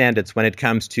moral standards when it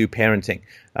comes to parenting.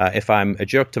 If I'm a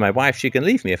jerk to my wife, she can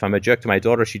leave me. If I'm a jerk to my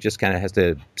daughter, she just kind of has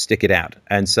to stick it out.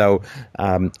 And so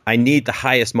I need the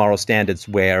highest moral standards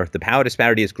where the power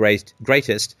disparity is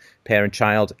greatest,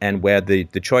 parent-child, and where the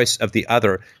choice of the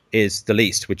other is the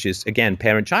least, which is, again,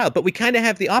 parent-child. But we kind of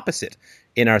have the opposite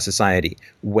in our society,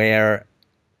 where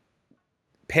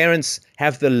parents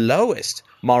have the lowest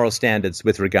moral standards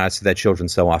with regards to their children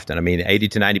so often. I mean, 80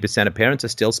 to 90% of parents are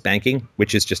still spanking,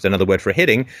 which is just another word for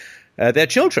hitting, their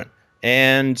children.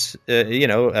 And,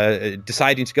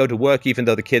 deciding to go to work even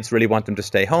though the kids really want them to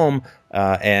stay home,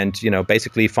 and,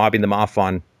 basically fobbing them off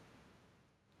on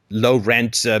low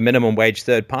rent, minimum wage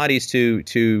third parties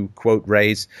to quote,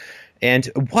 raise.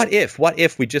 And what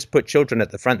if we just put children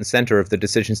at the front and center of the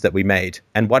decisions that we made?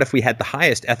 And what if we had the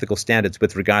highest ethical standards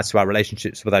with regards to our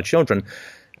relationships with our children?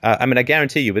 I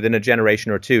guarantee you, within a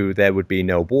generation or two, there would be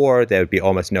no war, there would be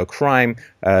almost no crime,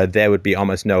 there would be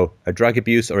almost no drug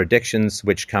abuse or addictions,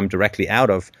 which come directly out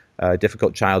of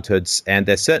difficult childhoods, and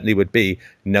there certainly would be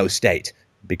no state,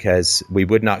 because we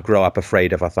would not grow up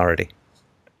afraid of authority.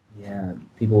 Yeah,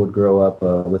 people would grow up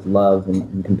with love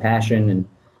and compassion and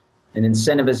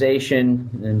incentivization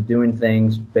and doing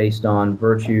things based on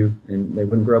virtue, and they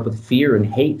wouldn't grow up with fear and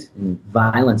hate and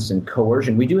violence and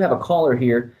coercion. We do have a caller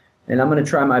here, and I'm going to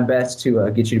try my best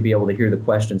to get you to be able to hear the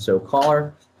question. So,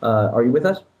 caller, are you with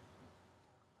us?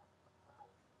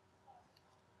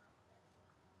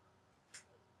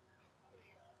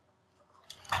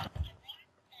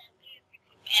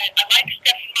 I like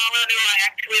Stefan Molyneux. I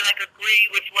actually agree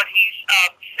with what he's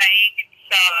saying. It's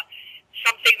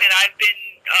something that I've been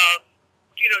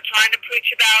trying to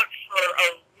preach about for a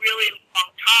really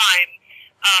long time.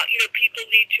 People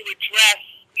need to address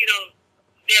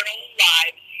their own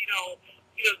lives.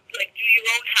 Do your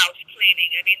own house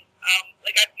cleaning. I mean,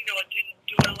 I've been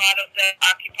doing a lot of the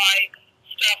Occupy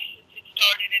stuff since it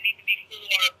started and even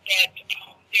before, but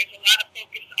there's a lot of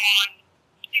focus on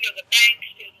the banks.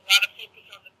 There's a lot of focus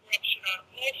on the corruption on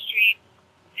Wall Street,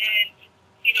 and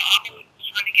I'm always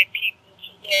trying to get people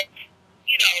to look,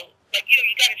 you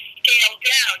got to scale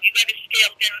down. You got to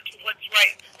scale down to what's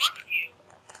right in front of you.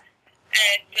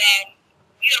 And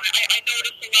I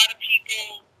notice a lot of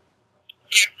people,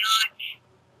 they're not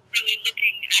really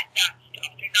looking at that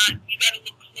stuff. They're not. You got to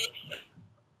look closer,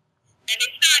 and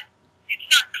it's not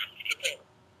comfortable.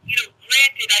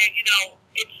 Granted,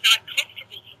 it's not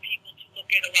comfortable for people to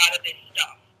look at a lot of this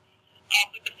stuff.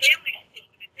 But the family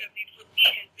system, for me,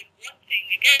 has been one thing,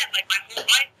 again, like my whole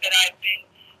life, that I've been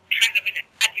kind of an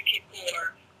advocate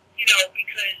for,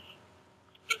 because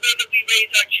the way that we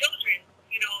raise our children,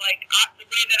 the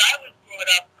way that I was brought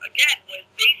up, again, was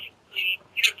basically,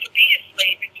 to be a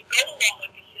slave and to go along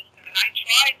with the system. And I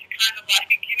tried to kind of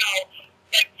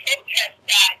protest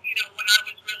that, when I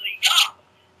was really young.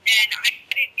 And I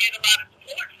didn't get a lot of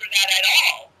support for that at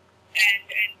all. And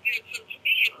so to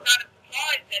me, it's not a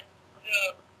surprise that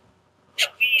the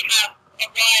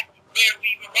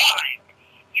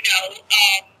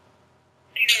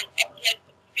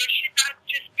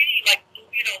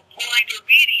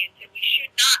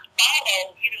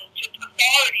follow, just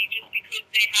authority just because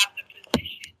they have the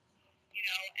position,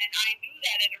 and I knew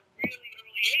that at a really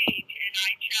early age, and I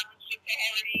challenged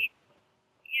authority,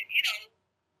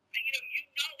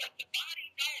 like the body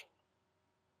knows.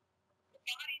 The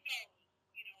body knows,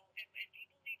 and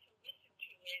people need to listen to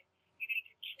it. You need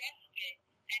to trust it,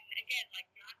 and again, like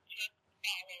not just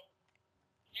follow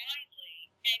blindly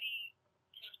any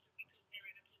person because they're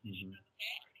in a position of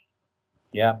authority.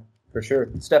 Yeah, for sure.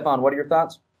 Stefan, what are your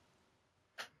thoughts?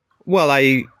 Well,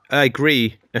 I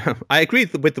agree. I agree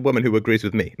with the woman who agrees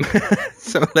with me.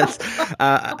 So that's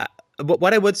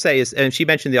what I would say is, and she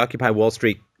mentioned the Occupy Wall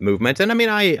Street movement, and I mean,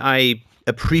 I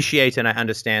appreciate and I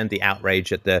understand the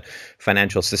outrage at the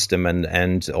financial system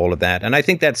and all of that, and I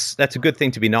think that's a good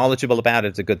thing to be knowledgeable about.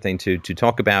 It's a good thing to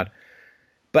talk about.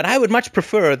 But I would much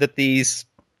prefer that these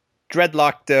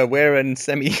dreadlocked, wearing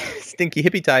semi-stinky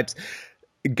hippie types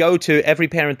go to every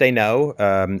parent they know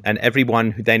and everyone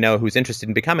who they know who's interested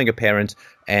in becoming a parent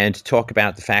and talk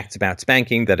about the facts about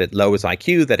spanking, that it lowers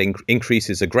IQ, that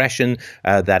increases aggression,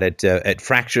 that it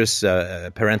fractures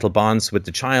parental bonds with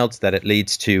the child, that it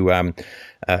leads to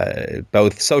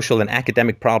both social and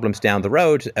academic problems down the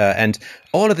road, and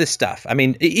all of this stuff. I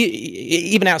mean,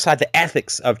 even outside the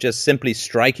ethics of just simply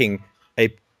striking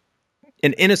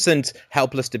an innocent,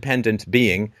 helpless, dependent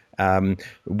being.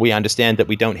 We understand that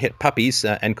we don't hit puppies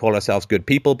and call ourselves good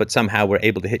people, but somehow we're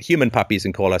able to hit human puppies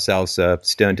and call ourselves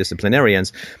stern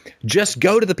disciplinarians. Just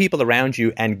go to the people around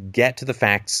you and get to the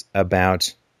facts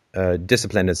about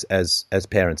discipline as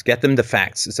parents. Get them the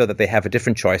facts so that they have a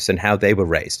different choice in how they were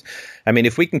raised. I mean,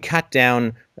 if we can cut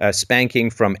down spanking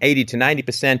from 80 to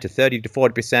 90% to 30 to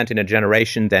 40% in a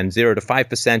generation, then 0 to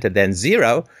 5%, and then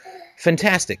 0,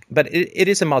 fantastic. But it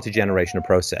is a multi-generational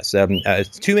process.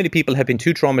 Too many people have been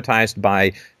too traumatized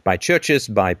by churches,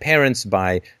 by parents,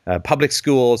 by public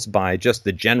schools, by just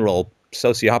the general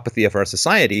sociopathy of our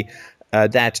society,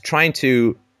 that trying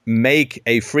to make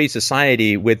a free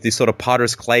society with the sort of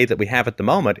potter's clay that we have at the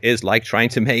moment is like trying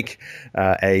to make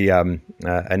a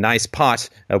nice pot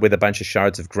with a bunch of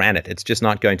shards of granite. It's just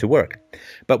not going to work.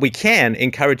 But we can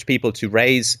encourage people to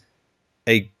raise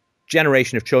a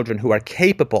generation of children who are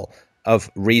capable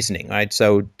of reasoning, right?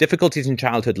 So difficulties in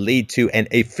childhood lead to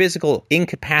a physical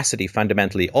incapacity,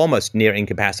 fundamentally, almost near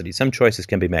incapacity. Some choices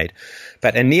can be made,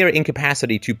 but a near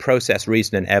incapacity to process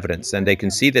reason and evidence. And they can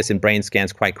see this in brain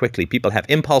scans quite quickly. People have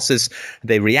impulses,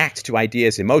 they react to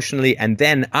ideas emotionally, and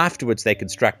then afterwards they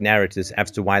construct narratives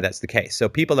as to why that's the case. So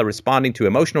people are responding to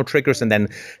emotional triggers and then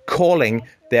calling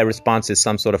their response is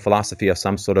some sort of philosophy or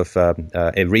some sort of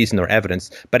a reason or evidence.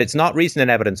 But it's not reason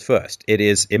and evidence first. It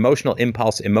is emotional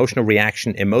impulse, emotional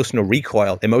reaction, emotional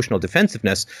recoil, emotional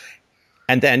defensiveness.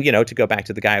 And then, to go back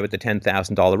to the guy with the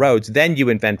 $10,000 roads, then you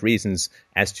invent reasons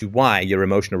as to why your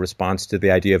emotional response to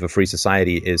the idea of a free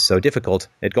society is so difficult.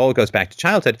 It all goes back to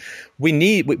childhood.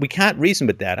 We can't reason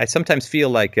with that. I sometimes feel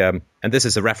like, and this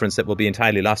is a reference that will be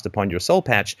entirely lost upon your soul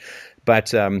patch,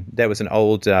 but there was an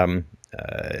old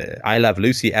I Love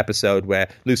Lucy episode where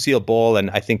Lucille Ball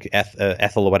and I think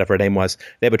Ethel or whatever her name was,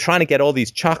 they were trying to get all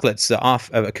these chocolates off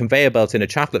a conveyor belt in a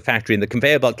chocolate factory, and the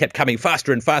conveyor belt kept coming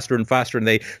faster and faster and faster, and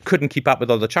they couldn't keep up with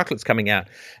all the chocolates coming out.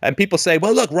 And people say,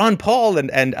 well, look, Ron Paul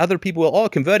and other people were all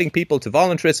converting people to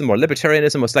voluntarism or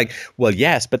libertarianism. It's like, well,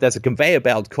 yes, but there's a conveyor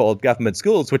belt called government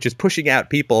schools, which is pushing out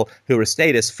people who are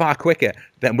status far quicker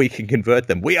than we can convert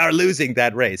them. We are losing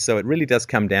that race. So it really does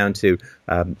come down to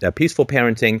peaceful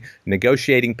parenting,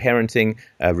 negotiating parenting,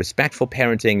 respectful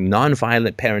parenting,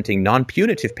 nonviolent parenting,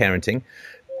 non-punitive parenting.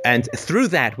 And through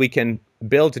that, we can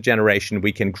build a generation,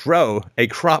 we can grow a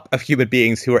crop of human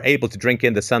beings who are able to drink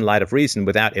in the sunlight of reason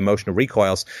without emotional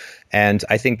recoils. And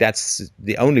I think that's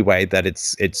the only way that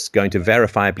it's going to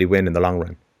verifiably win in the long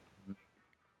run.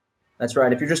 That's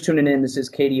right. If you're just tuning in, this is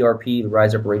KDRP, the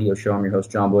Rise Up Radio Show. I'm your host,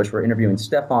 John Bush. We're interviewing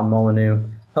Stefan Molyneux,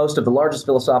 host of the largest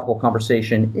philosophical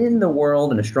conversation in the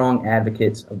world and a strong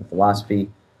advocate of the philosophy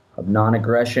of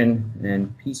non-aggression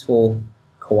and peaceful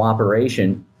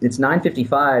cooperation. It's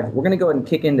 9:55. We're going to go ahead and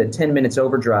kick into 10 minutes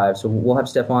overdrive, so we'll have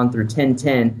Stefan through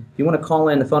 10:10. If you want to call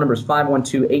in, the phone number is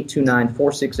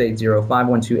 512-829-4680,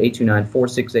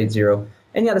 512-829-4680.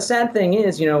 And yeah, the sad thing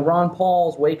is, Ron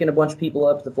Paul's waking a bunch of people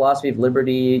up to the philosophy of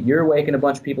liberty. You're waking a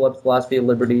bunch of people up to the philosophy of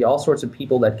liberty, all sorts of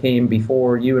people that came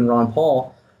before you and Ron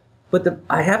Paul. But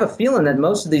I have a feeling that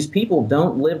most of these people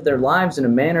don't live their lives in a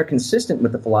manner consistent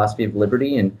with the philosophy of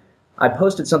liberty. And I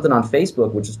posted something on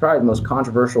Facebook, which is probably the most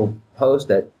controversial post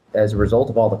that, as a result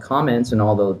of all the comments and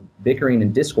all the bickering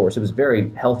and discourse, it was very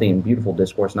healthy and beautiful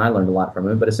discourse, and I learned a lot from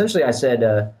it. But essentially I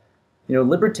said,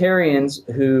 Libertarians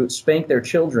who spank their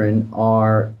children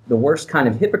are the worst kind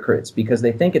of hypocrites because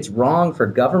they think it's wrong for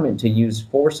government to use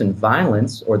force and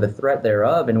violence or the threat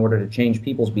thereof in order to change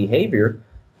people's behavior,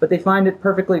 but they find it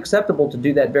perfectly acceptable to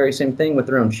do that very same thing with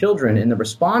their own children. And the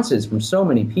responses from so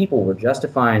many people were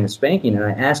justifying the spanking. And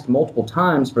I asked multiple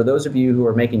times, for those of you who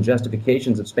are making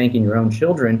justifications of spanking your own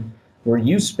children, were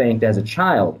you spanked as a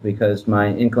child? Because my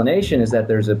inclination is that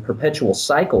there's a perpetual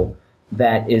cycle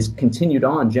that is continued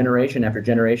on generation after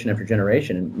generation after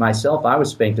generation. And myself, I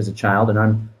was spanked as a child, and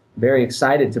I'm very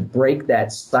excited to break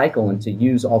that cycle and to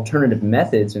use alternative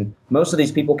methods. And most of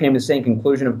these people came to the same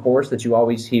conclusion, of course, that you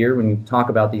always hear when you talk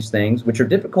about these things, which are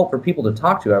difficult for people to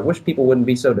talk to. I wish people wouldn't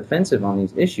be so defensive on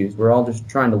these issues. We're all just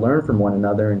trying to learn from one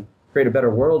another and create a better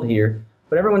world here.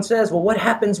 But everyone says, well, what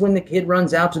happens when the kid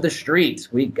runs out to the street?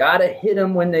 We got to hit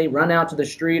them when they run out to the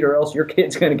street, or else your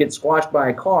kid's going to get squashed by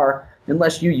a car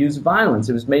unless you use violence.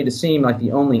 It was made to seem like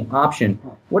the only option.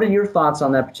 What are your thoughts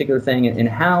on that particular thing, and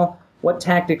what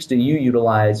tactics do you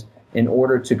utilize in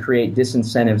order to create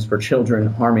disincentives for children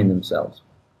harming themselves?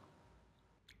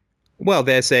 Well,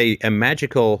 there's a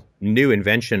magical new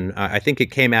invention. I think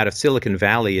it came out of Silicon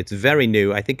Valley. It's very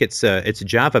new. I think it's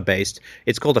Java-based.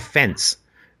 It's called a fence.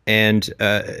 And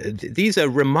these are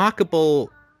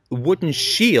remarkable wooden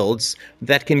shields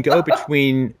that can go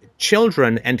between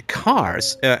children and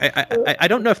cars. I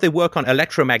don't know if they work on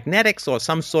electromagnetics or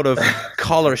some sort of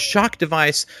collar shock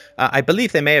device. I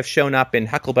believe they may have shown up in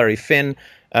Huckleberry Finn.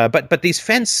 But these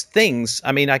fence things,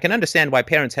 I mean, I can understand why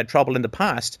parents had trouble in the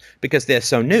past because they're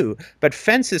so new. But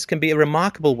fences can be a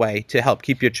remarkable way to help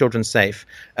keep your children safe.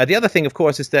 The other thing, of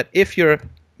course, is that if you're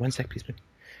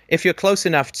close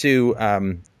enough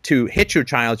to hit your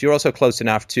child, you're also close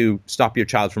enough to stop your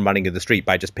child from running in the street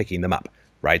by just picking them up.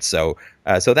 Right, so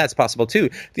that's possible too.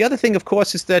 The other thing, of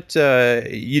course, is that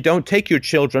you don't take your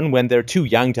children when they're too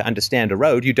young to understand a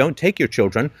road. You don't take your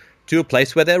children to a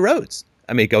place where there are roads.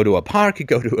 I mean, go to a park,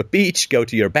 go to a beach, go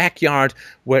to your backyard,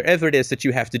 wherever it is that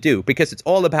you have to do, because it's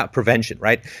all about prevention,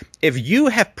 right? If you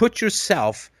have put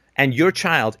yourself and your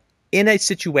child in a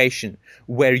situation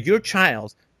where your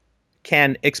child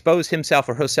can expose himself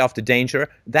or herself to danger,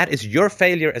 that is your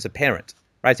failure as a parent.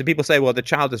 Right, so people say, well, the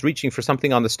child is reaching for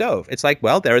something on the stove. It's like,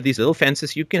 well, there are these little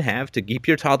fences you can have to keep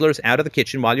your toddlers out of the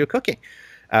kitchen while you're cooking.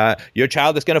 Your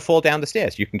child is going to fall down the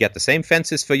stairs. You can get the same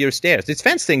fences for your stairs. These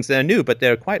fence things, they're new, but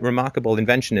they're quite remarkable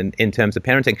invention in terms of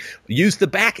parenting. Use the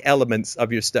back elements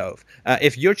of your stove.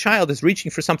 If your child is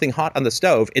reaching for something hot on the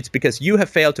stove, it's because you have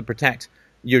failed to protect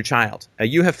your child.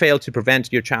 You have failed to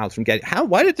prevent your child from getting...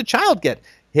 Why did the child get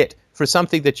hit for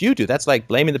something that you do? That's like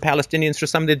blaming the Palestinians for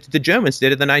something that the Germans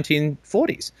did in the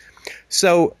 1940s.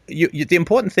 So the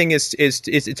important thing is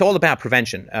it's all about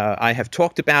prevention. I have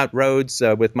talked about roads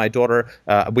with my daughter.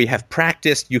 We have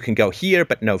practiced. You can go here,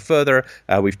 but no further.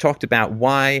 We've talked about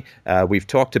why. We've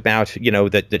talked about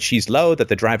that she's low, that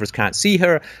the drivers can't see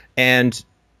her, and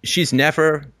she's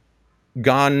never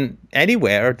gone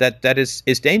anywhere that is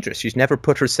dangerous. She's never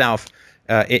put herself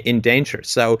in danger.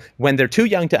 So when they're too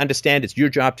young to understand, it's your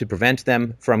job to prevent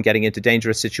them from getting into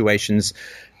dangerous situations.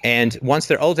 And once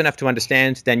they're old enough to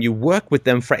understand, then you work with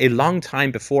them for a long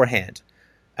time beforehand.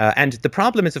 And the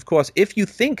problem is, of course, if you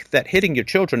think that hitting your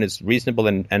children is reasonable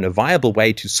and a viable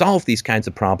way to solve these kinds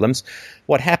of problems,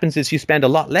 what happens is you spend a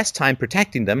lot less time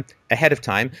protecting them ahead of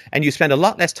time, and you spend a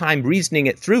lot less time reasoning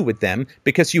it through with them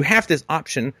because you have this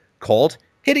option called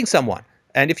hitting someone.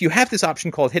 And if you have this option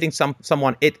called hitting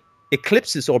someone, it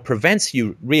eclipses or prevents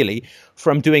you really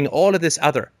from doing all of this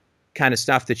other kind of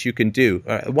stuff that you can do.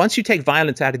 Once you take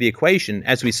violence out of the equation,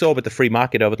 as we saw with the free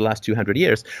market over the last 200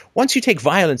 years, once you take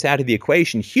violence out of the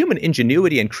equation, human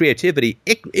ingenuity and creativity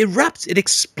erupts, it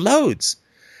explodes.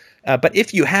 But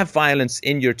if you have violence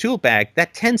in your tool bag,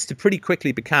 that tends to pretty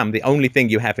quickly become the only thing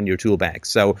you have in your tool bag.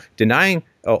 So denying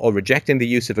or rejecting the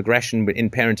use of aggression in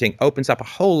parenting opens up a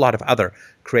whole lot of other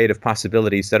creative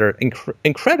possibilities that are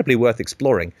incredibly worth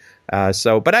exploring.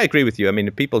 But I agree with you. I mean,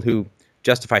 the people who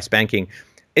justify spanking,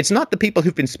 it's not the people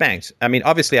who've been spanked. I mean,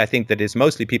 obviously, I think that it's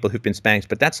mostly people who've been spanked,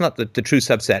 but that's not the true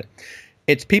subset.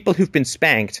 It's people who've been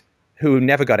spanked who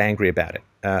never got angry about it.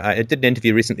 I did an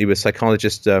interview recently with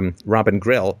psychologist Robin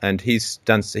Grill, and he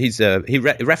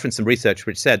referenced some research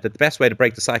which said that the best way to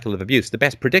break the cycle of abuse, the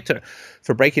best predictor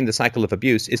for breaking the cycle of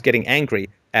abuse, is getting angry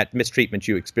at mistreatment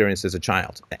you experienced as a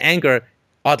child. Anger,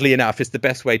 oddly enough, is the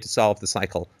best way to solve the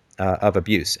cycle of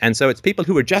abuse. And so it's people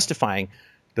who are justifying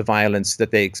the violence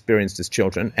that they experienced as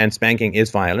children, and spanking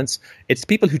is violence. It's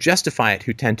people who justify it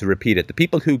who tend to repeat it. The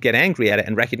people who get angry at it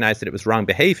and recognize that it was wrong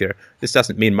behavior. This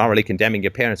doesn't mean morally condemning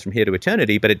your parents from here to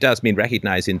eternity, but it does mean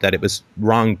recognizing that it was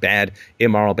wrong, bad,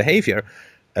 immoral behavior.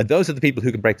 those are the people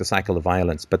who can break the cycle of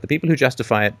violence. But the people who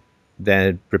justify it,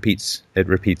 then it repeats.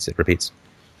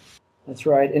 That's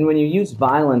right. And when you use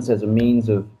violence as a means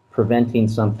of preventing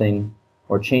something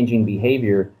or changing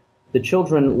behavior, the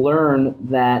children learn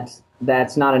that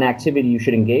that's not an activity you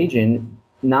should engage in,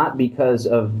 not because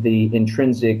of the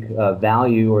intrinsic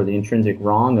value or the intrinsic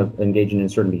wrong of engaging in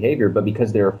certain behavior, but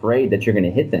because they're afraid that you're going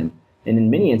to hit them. And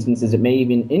in many instances, it may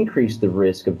even increase the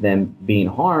risk of them being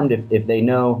harmed if they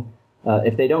know,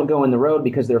 if they don't go in the road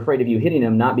because they're afraid of you hitting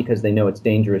them, not because they know it's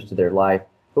dangerous to their life.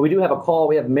 But we do have a call.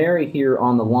 We have Mary here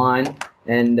on the line,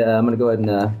 and I'm going to go ahead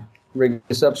and rig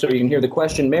this up so you can hear the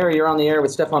question. Mary, you're on the air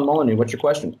with Stefan Molyneux. What's your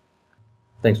question?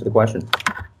 Thanks for the question.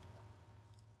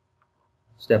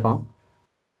 Stefan?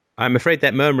 I'm afraid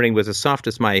that murmuring was as soft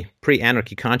as my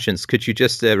pre-anarchy conscience. Could you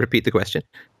just repeat the question?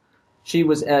 She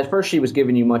was at first she was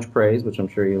giving you much praise, which I'm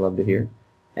sure you love to hear.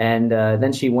 And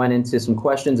then she went into some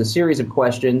questions, a series of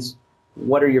questions.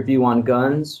 What are your view on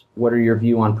guns? What are your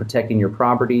view on protecting your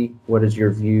property? What is your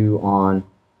view on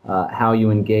how you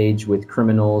engage with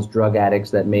criminals, drug addicts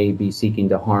that may be seeking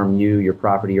to harm you, your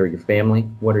property, or your family?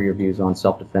 What are your views on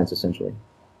self-defense, essentially?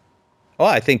 Well,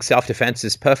 I think self-defense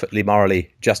is perfectly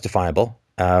morally justifiable.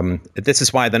 This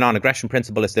is why the non-aggression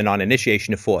principle is the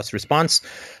non-initiation of force response.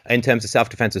 In terms of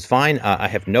self-defense is fine. I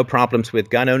have no problems with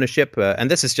gun ownership.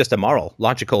 And this is just a moral,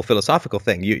 logical, philosophical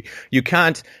thing. You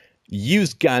can't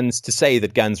use guns to say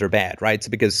that guns are bad, right?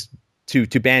 So because to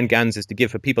ban guns is to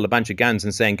give people a bunch of guns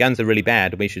and saying guns are really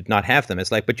bad and we should not have them. It's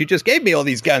like, but you just gave me all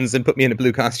these guns and put me in a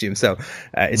blue costume. So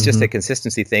it's just a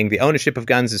consistency thing. The ownership of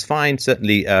guns is fine.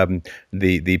 Certainly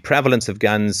the prevalence of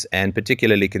guns and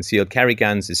particularly concealed carry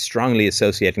guns is strongly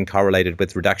associated and correlated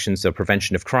with reductions or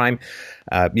prevention of crime.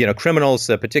 Criminals,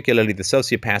 particularly the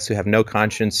sociopaths who have no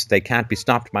conscience, they can't be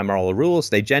stopped by moral rules.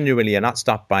 They genuinely are not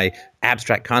stopped by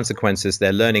abstract consequences.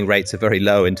 Their learning rates are very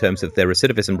low in terms of their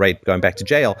recidivism rate going back to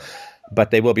jail.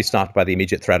 But they will be stopped by the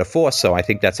immediate threat of force. So I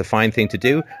think that's a fine thing to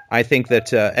do. I think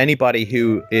that anybody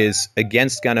who is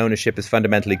against gun ownership is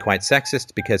fundamentally quite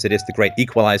sexist because it is the great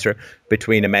equalizer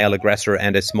between a male aggressor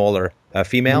and a smaller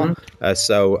female.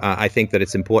 So I think that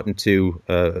it's important to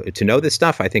know this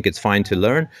stuff. I think it's fine to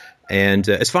learn. And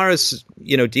as far as,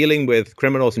 dealing with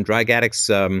criminals and drug addicts,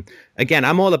 again,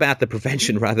 I'm all about the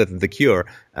prevention rather than the cure.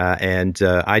 And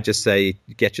I just say,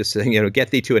 get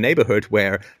thee to a neighborhood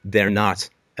where they're not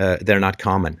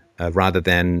common, rather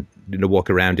than walk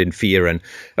around in fear. And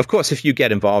of course, if you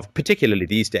get involved, particularly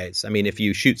these days, I mean, if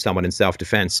you shoot someone in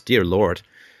self-defense, dear Lord,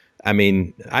 I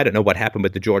mean, I don't know what happened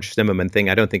with the George Zimmerman thing.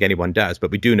 I don't think anyone does,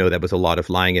 but we do know there was a lot of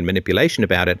lying and manipulation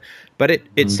about it. But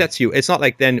it sets you, it's not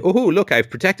like then, oh, look, I've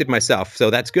protected myself,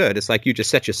 so that's good. It's like you just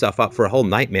set yourself up for a whole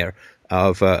nightmare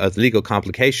of legal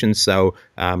complications. So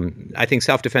I think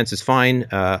self-defense is fine.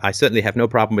 I certainly have no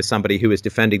problem with somebody who is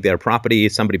defending their property.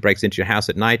 If somebody breaks into your house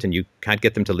at night and you can't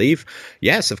get them to leave,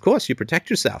 yes, of course, you protect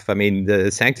yourself. I mean, the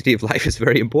sanctity of life is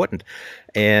very important.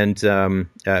 And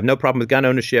no problem with gun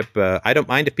ownership. I don't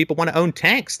mind if people want to own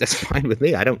tanks. That's fine with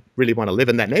me. I don't really want to live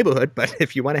in that neighborhood. But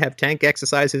if you want to have tank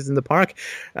exercises in the park,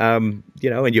 and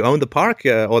you own the park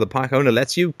or the park owner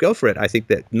lets you, go for it. I think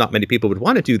that not many people would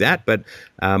want to do that. But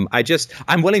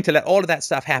I'm willing to let all of that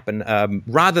stuff happen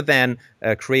rather than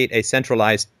create a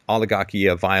centralized oligarchy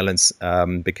of violence,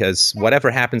 because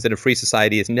whatever happens in a free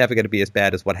society is never going to be as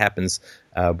bad as what happens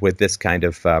with this kind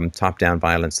of top-down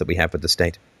violence that we have with the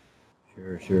state.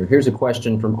 Sure. Here's a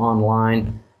question from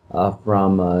online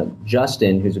from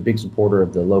Justin, who's a big supporter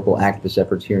of the local activist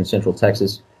efforts here in Central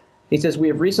Texas. He says, we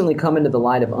have recently come into the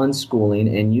light of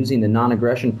unschooling and using the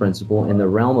non-aggression principle in the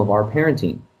realm of our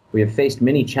parenting. We have faced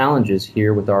many challenges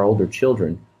here with our older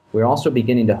children. We're also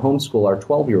beginning to homeschool our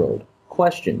 12-year-old.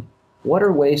 Question: what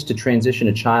are ways to transition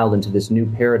a child into this new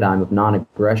paradigm of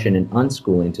non-aggression and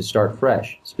unschooling to start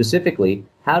fresh? Specifically,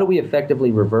 how do we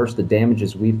effectively reverse the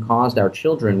damages we've caused our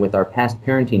children with our past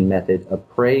parenting method of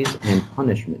praise and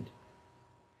punishment?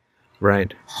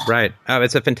 Right.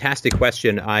 It's a fantastic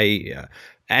question.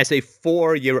 As a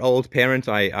 4-year-old parent,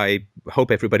 I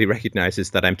hope everybody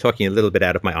recognizes that I'm talking a little bit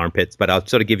out of my armpits, but I'll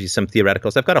sort of give you some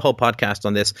theoreticals. I've got a whole podcast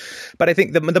on this, but I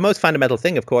think the most fundamental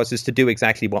thing, of course, is to do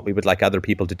exactly what we would like other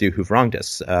people to do who've wronged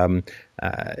us,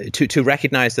 to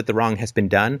recognize that the wrong has been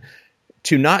done,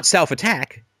 to not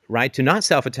self-attack, right? To not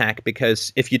self-attack,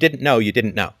 because if you didn't know, you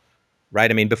didn't know. Right.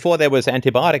 I mean, before there was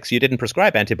antibiotics, you didn't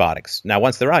prescribe antibiotics. Now,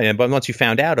 once there are, but once you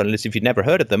found out, unless if you'd never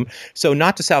heard of them. So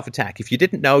not to self-attack. If you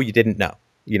didn't know, you didn't know.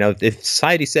 If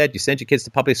society said you send your kids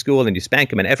to public school and you spank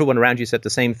them and everyone around you said the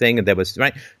same thing and there was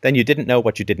right, then you didn't know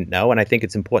what you didn't know. And I think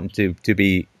it's important to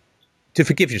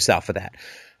forgive yourself for that.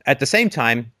 At the same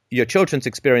time, your children's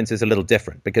experience is a little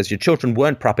different because your children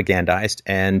weren't propagandized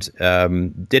and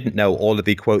didn't know all of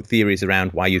the, quote, theories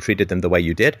around why you treated them the way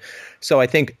you did. So I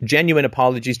think genuine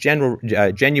apologies,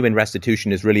 genuine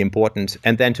restitution is really important.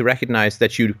 And then to recognize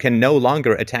that you can no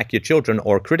longer attack your children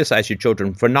or criticize your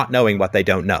children for not knowing what they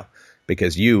don't know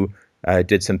because you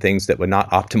did some things that were not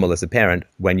optimal as a parent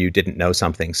when you didn't know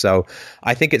something. So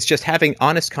I think it's just having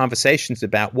honest conversations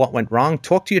about what went wrong.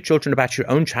 Talk to your children about your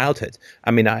own childhood.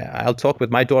 I mean, I'll talk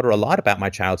with my daughter a lot about my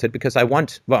childhood because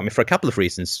for a couple of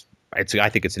reasons. I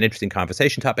think it's an interesting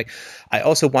conversation topic. I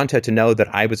also want her to know that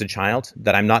I was a child,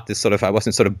 that I'm not I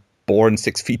wasn't sort of born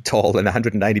 6 feet tall and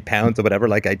 190 pounds or whatever.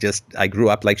 Like I grew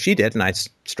up like she did and I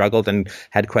struggled and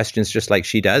had questions just like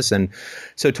she does. And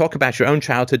so talk about your own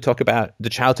childhood, talk about the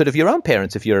childhood of your own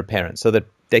parents if you're a parent so that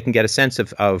they can get a sense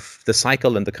of the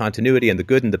cycle and the continuity and the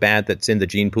good and the bad that's in the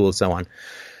gene pool, so on.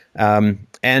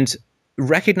 And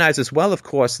recognize as well, of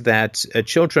course, that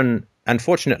children,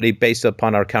 unfortunately, based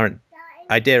upon our current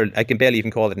I can barely even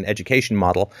call it an education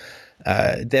model.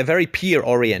 They're very peer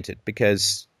oriented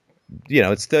because,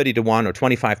 it's 30 to 1 or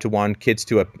 25 to 1 kids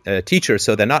to a teacher.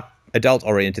 So they're not adult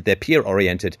oriented, they're peer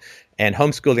oriented. And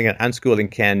homeschooling and unschooling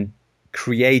can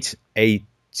create a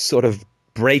sort of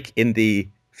break in the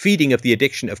feeding of the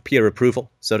addiction of peer approval,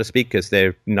 so to speak, because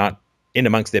they're not in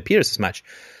amongst their peers as much.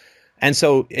 And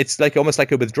so it's almost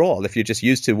like a withdrawal. If you're just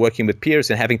used to working with peers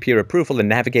and having peer approval and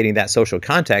navigating that social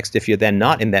context, if you're then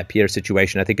not in that peer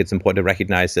situation, I think it's important to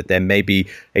recognize that there may be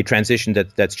a transition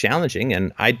that's challenging.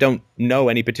 And I don't know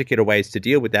any particular ways to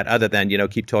deal with that other than,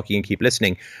 keep talking and keep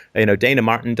listening.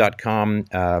 DanaMartin.com,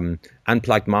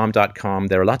 unpluggedmom.com.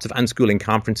 There are lots of unschooling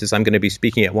conferences. I'm going to be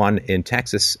speaking at one in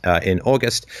Texas in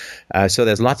August. So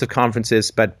there's lots of conferences,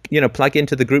 but, plug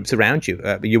into the groups around you.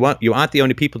 You aren't the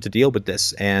only people to deal with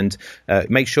this. And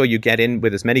make sure you get in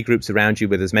with as many groups around you,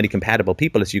 with as many compatible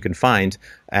people as you can find,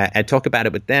 and talk about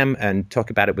it with them and talk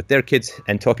about it with their kids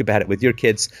and talk about it with your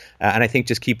kids. And I think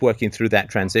just keep working through that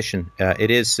transition. It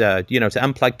is, to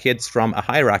unplug kids from a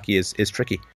hierarchy is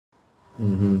tricky.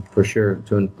 For sure,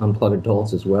 to unplug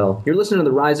adults as well. You're listening to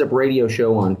the Rise Up Radio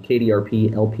Show on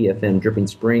KDRP LPFM Dripping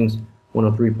Springs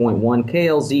 103.1,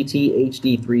 KLZT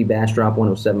HD3 Bastrop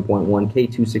 107.1,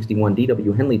 K261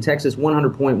 DW Henley, Texas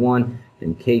 100.1,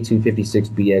 and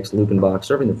K256BX Lukenbach,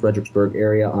 serving the Fredericksburg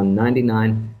area on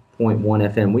 99.1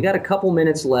 FM. We got a couple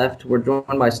minutes left. We're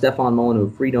joined by Stefan Molyneux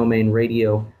of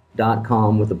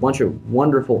Freedomainradio.com with a bunch of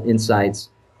wonderful insights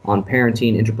on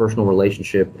parenting, interpersonal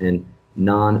relationship, and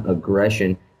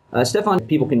non-aggression. Stefan,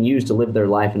 people can use to live their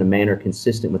life in a manner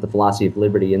consistent with the philosophy of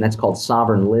liberty, and that's called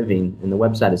sovereign living. And the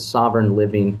website is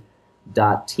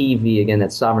sovereignliving.tv. Again,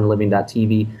 that's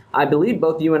sovereignliving.tv. I believe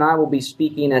both you and I will be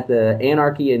speaking at the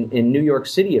Anarchy in New York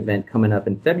City event coming up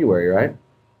in February, right?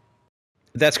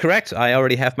 That's correct. I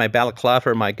already have my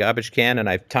balaclava, my garbage can, and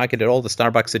I've targeted all the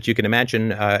Starbucks that you can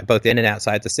imagine, both in and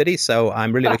outside the city. So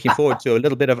I'm really looking forward to a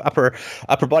little bit of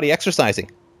upper body exercising.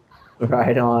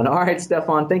 Right on. All right,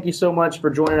 Stefan, thank you so much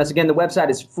for joining us. Again, the website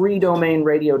is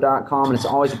freedomainradio.com, and it's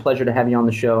always a pleasure to have you on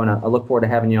the show, and I look forward to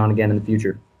having you on again in the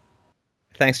future.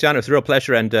 Thanks, John. It was a real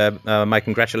pleasure, and my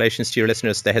congratulations to your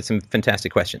listeners. They had some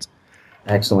fantastic questions.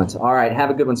 Excellent. All right, have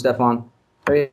a good one, Stefan.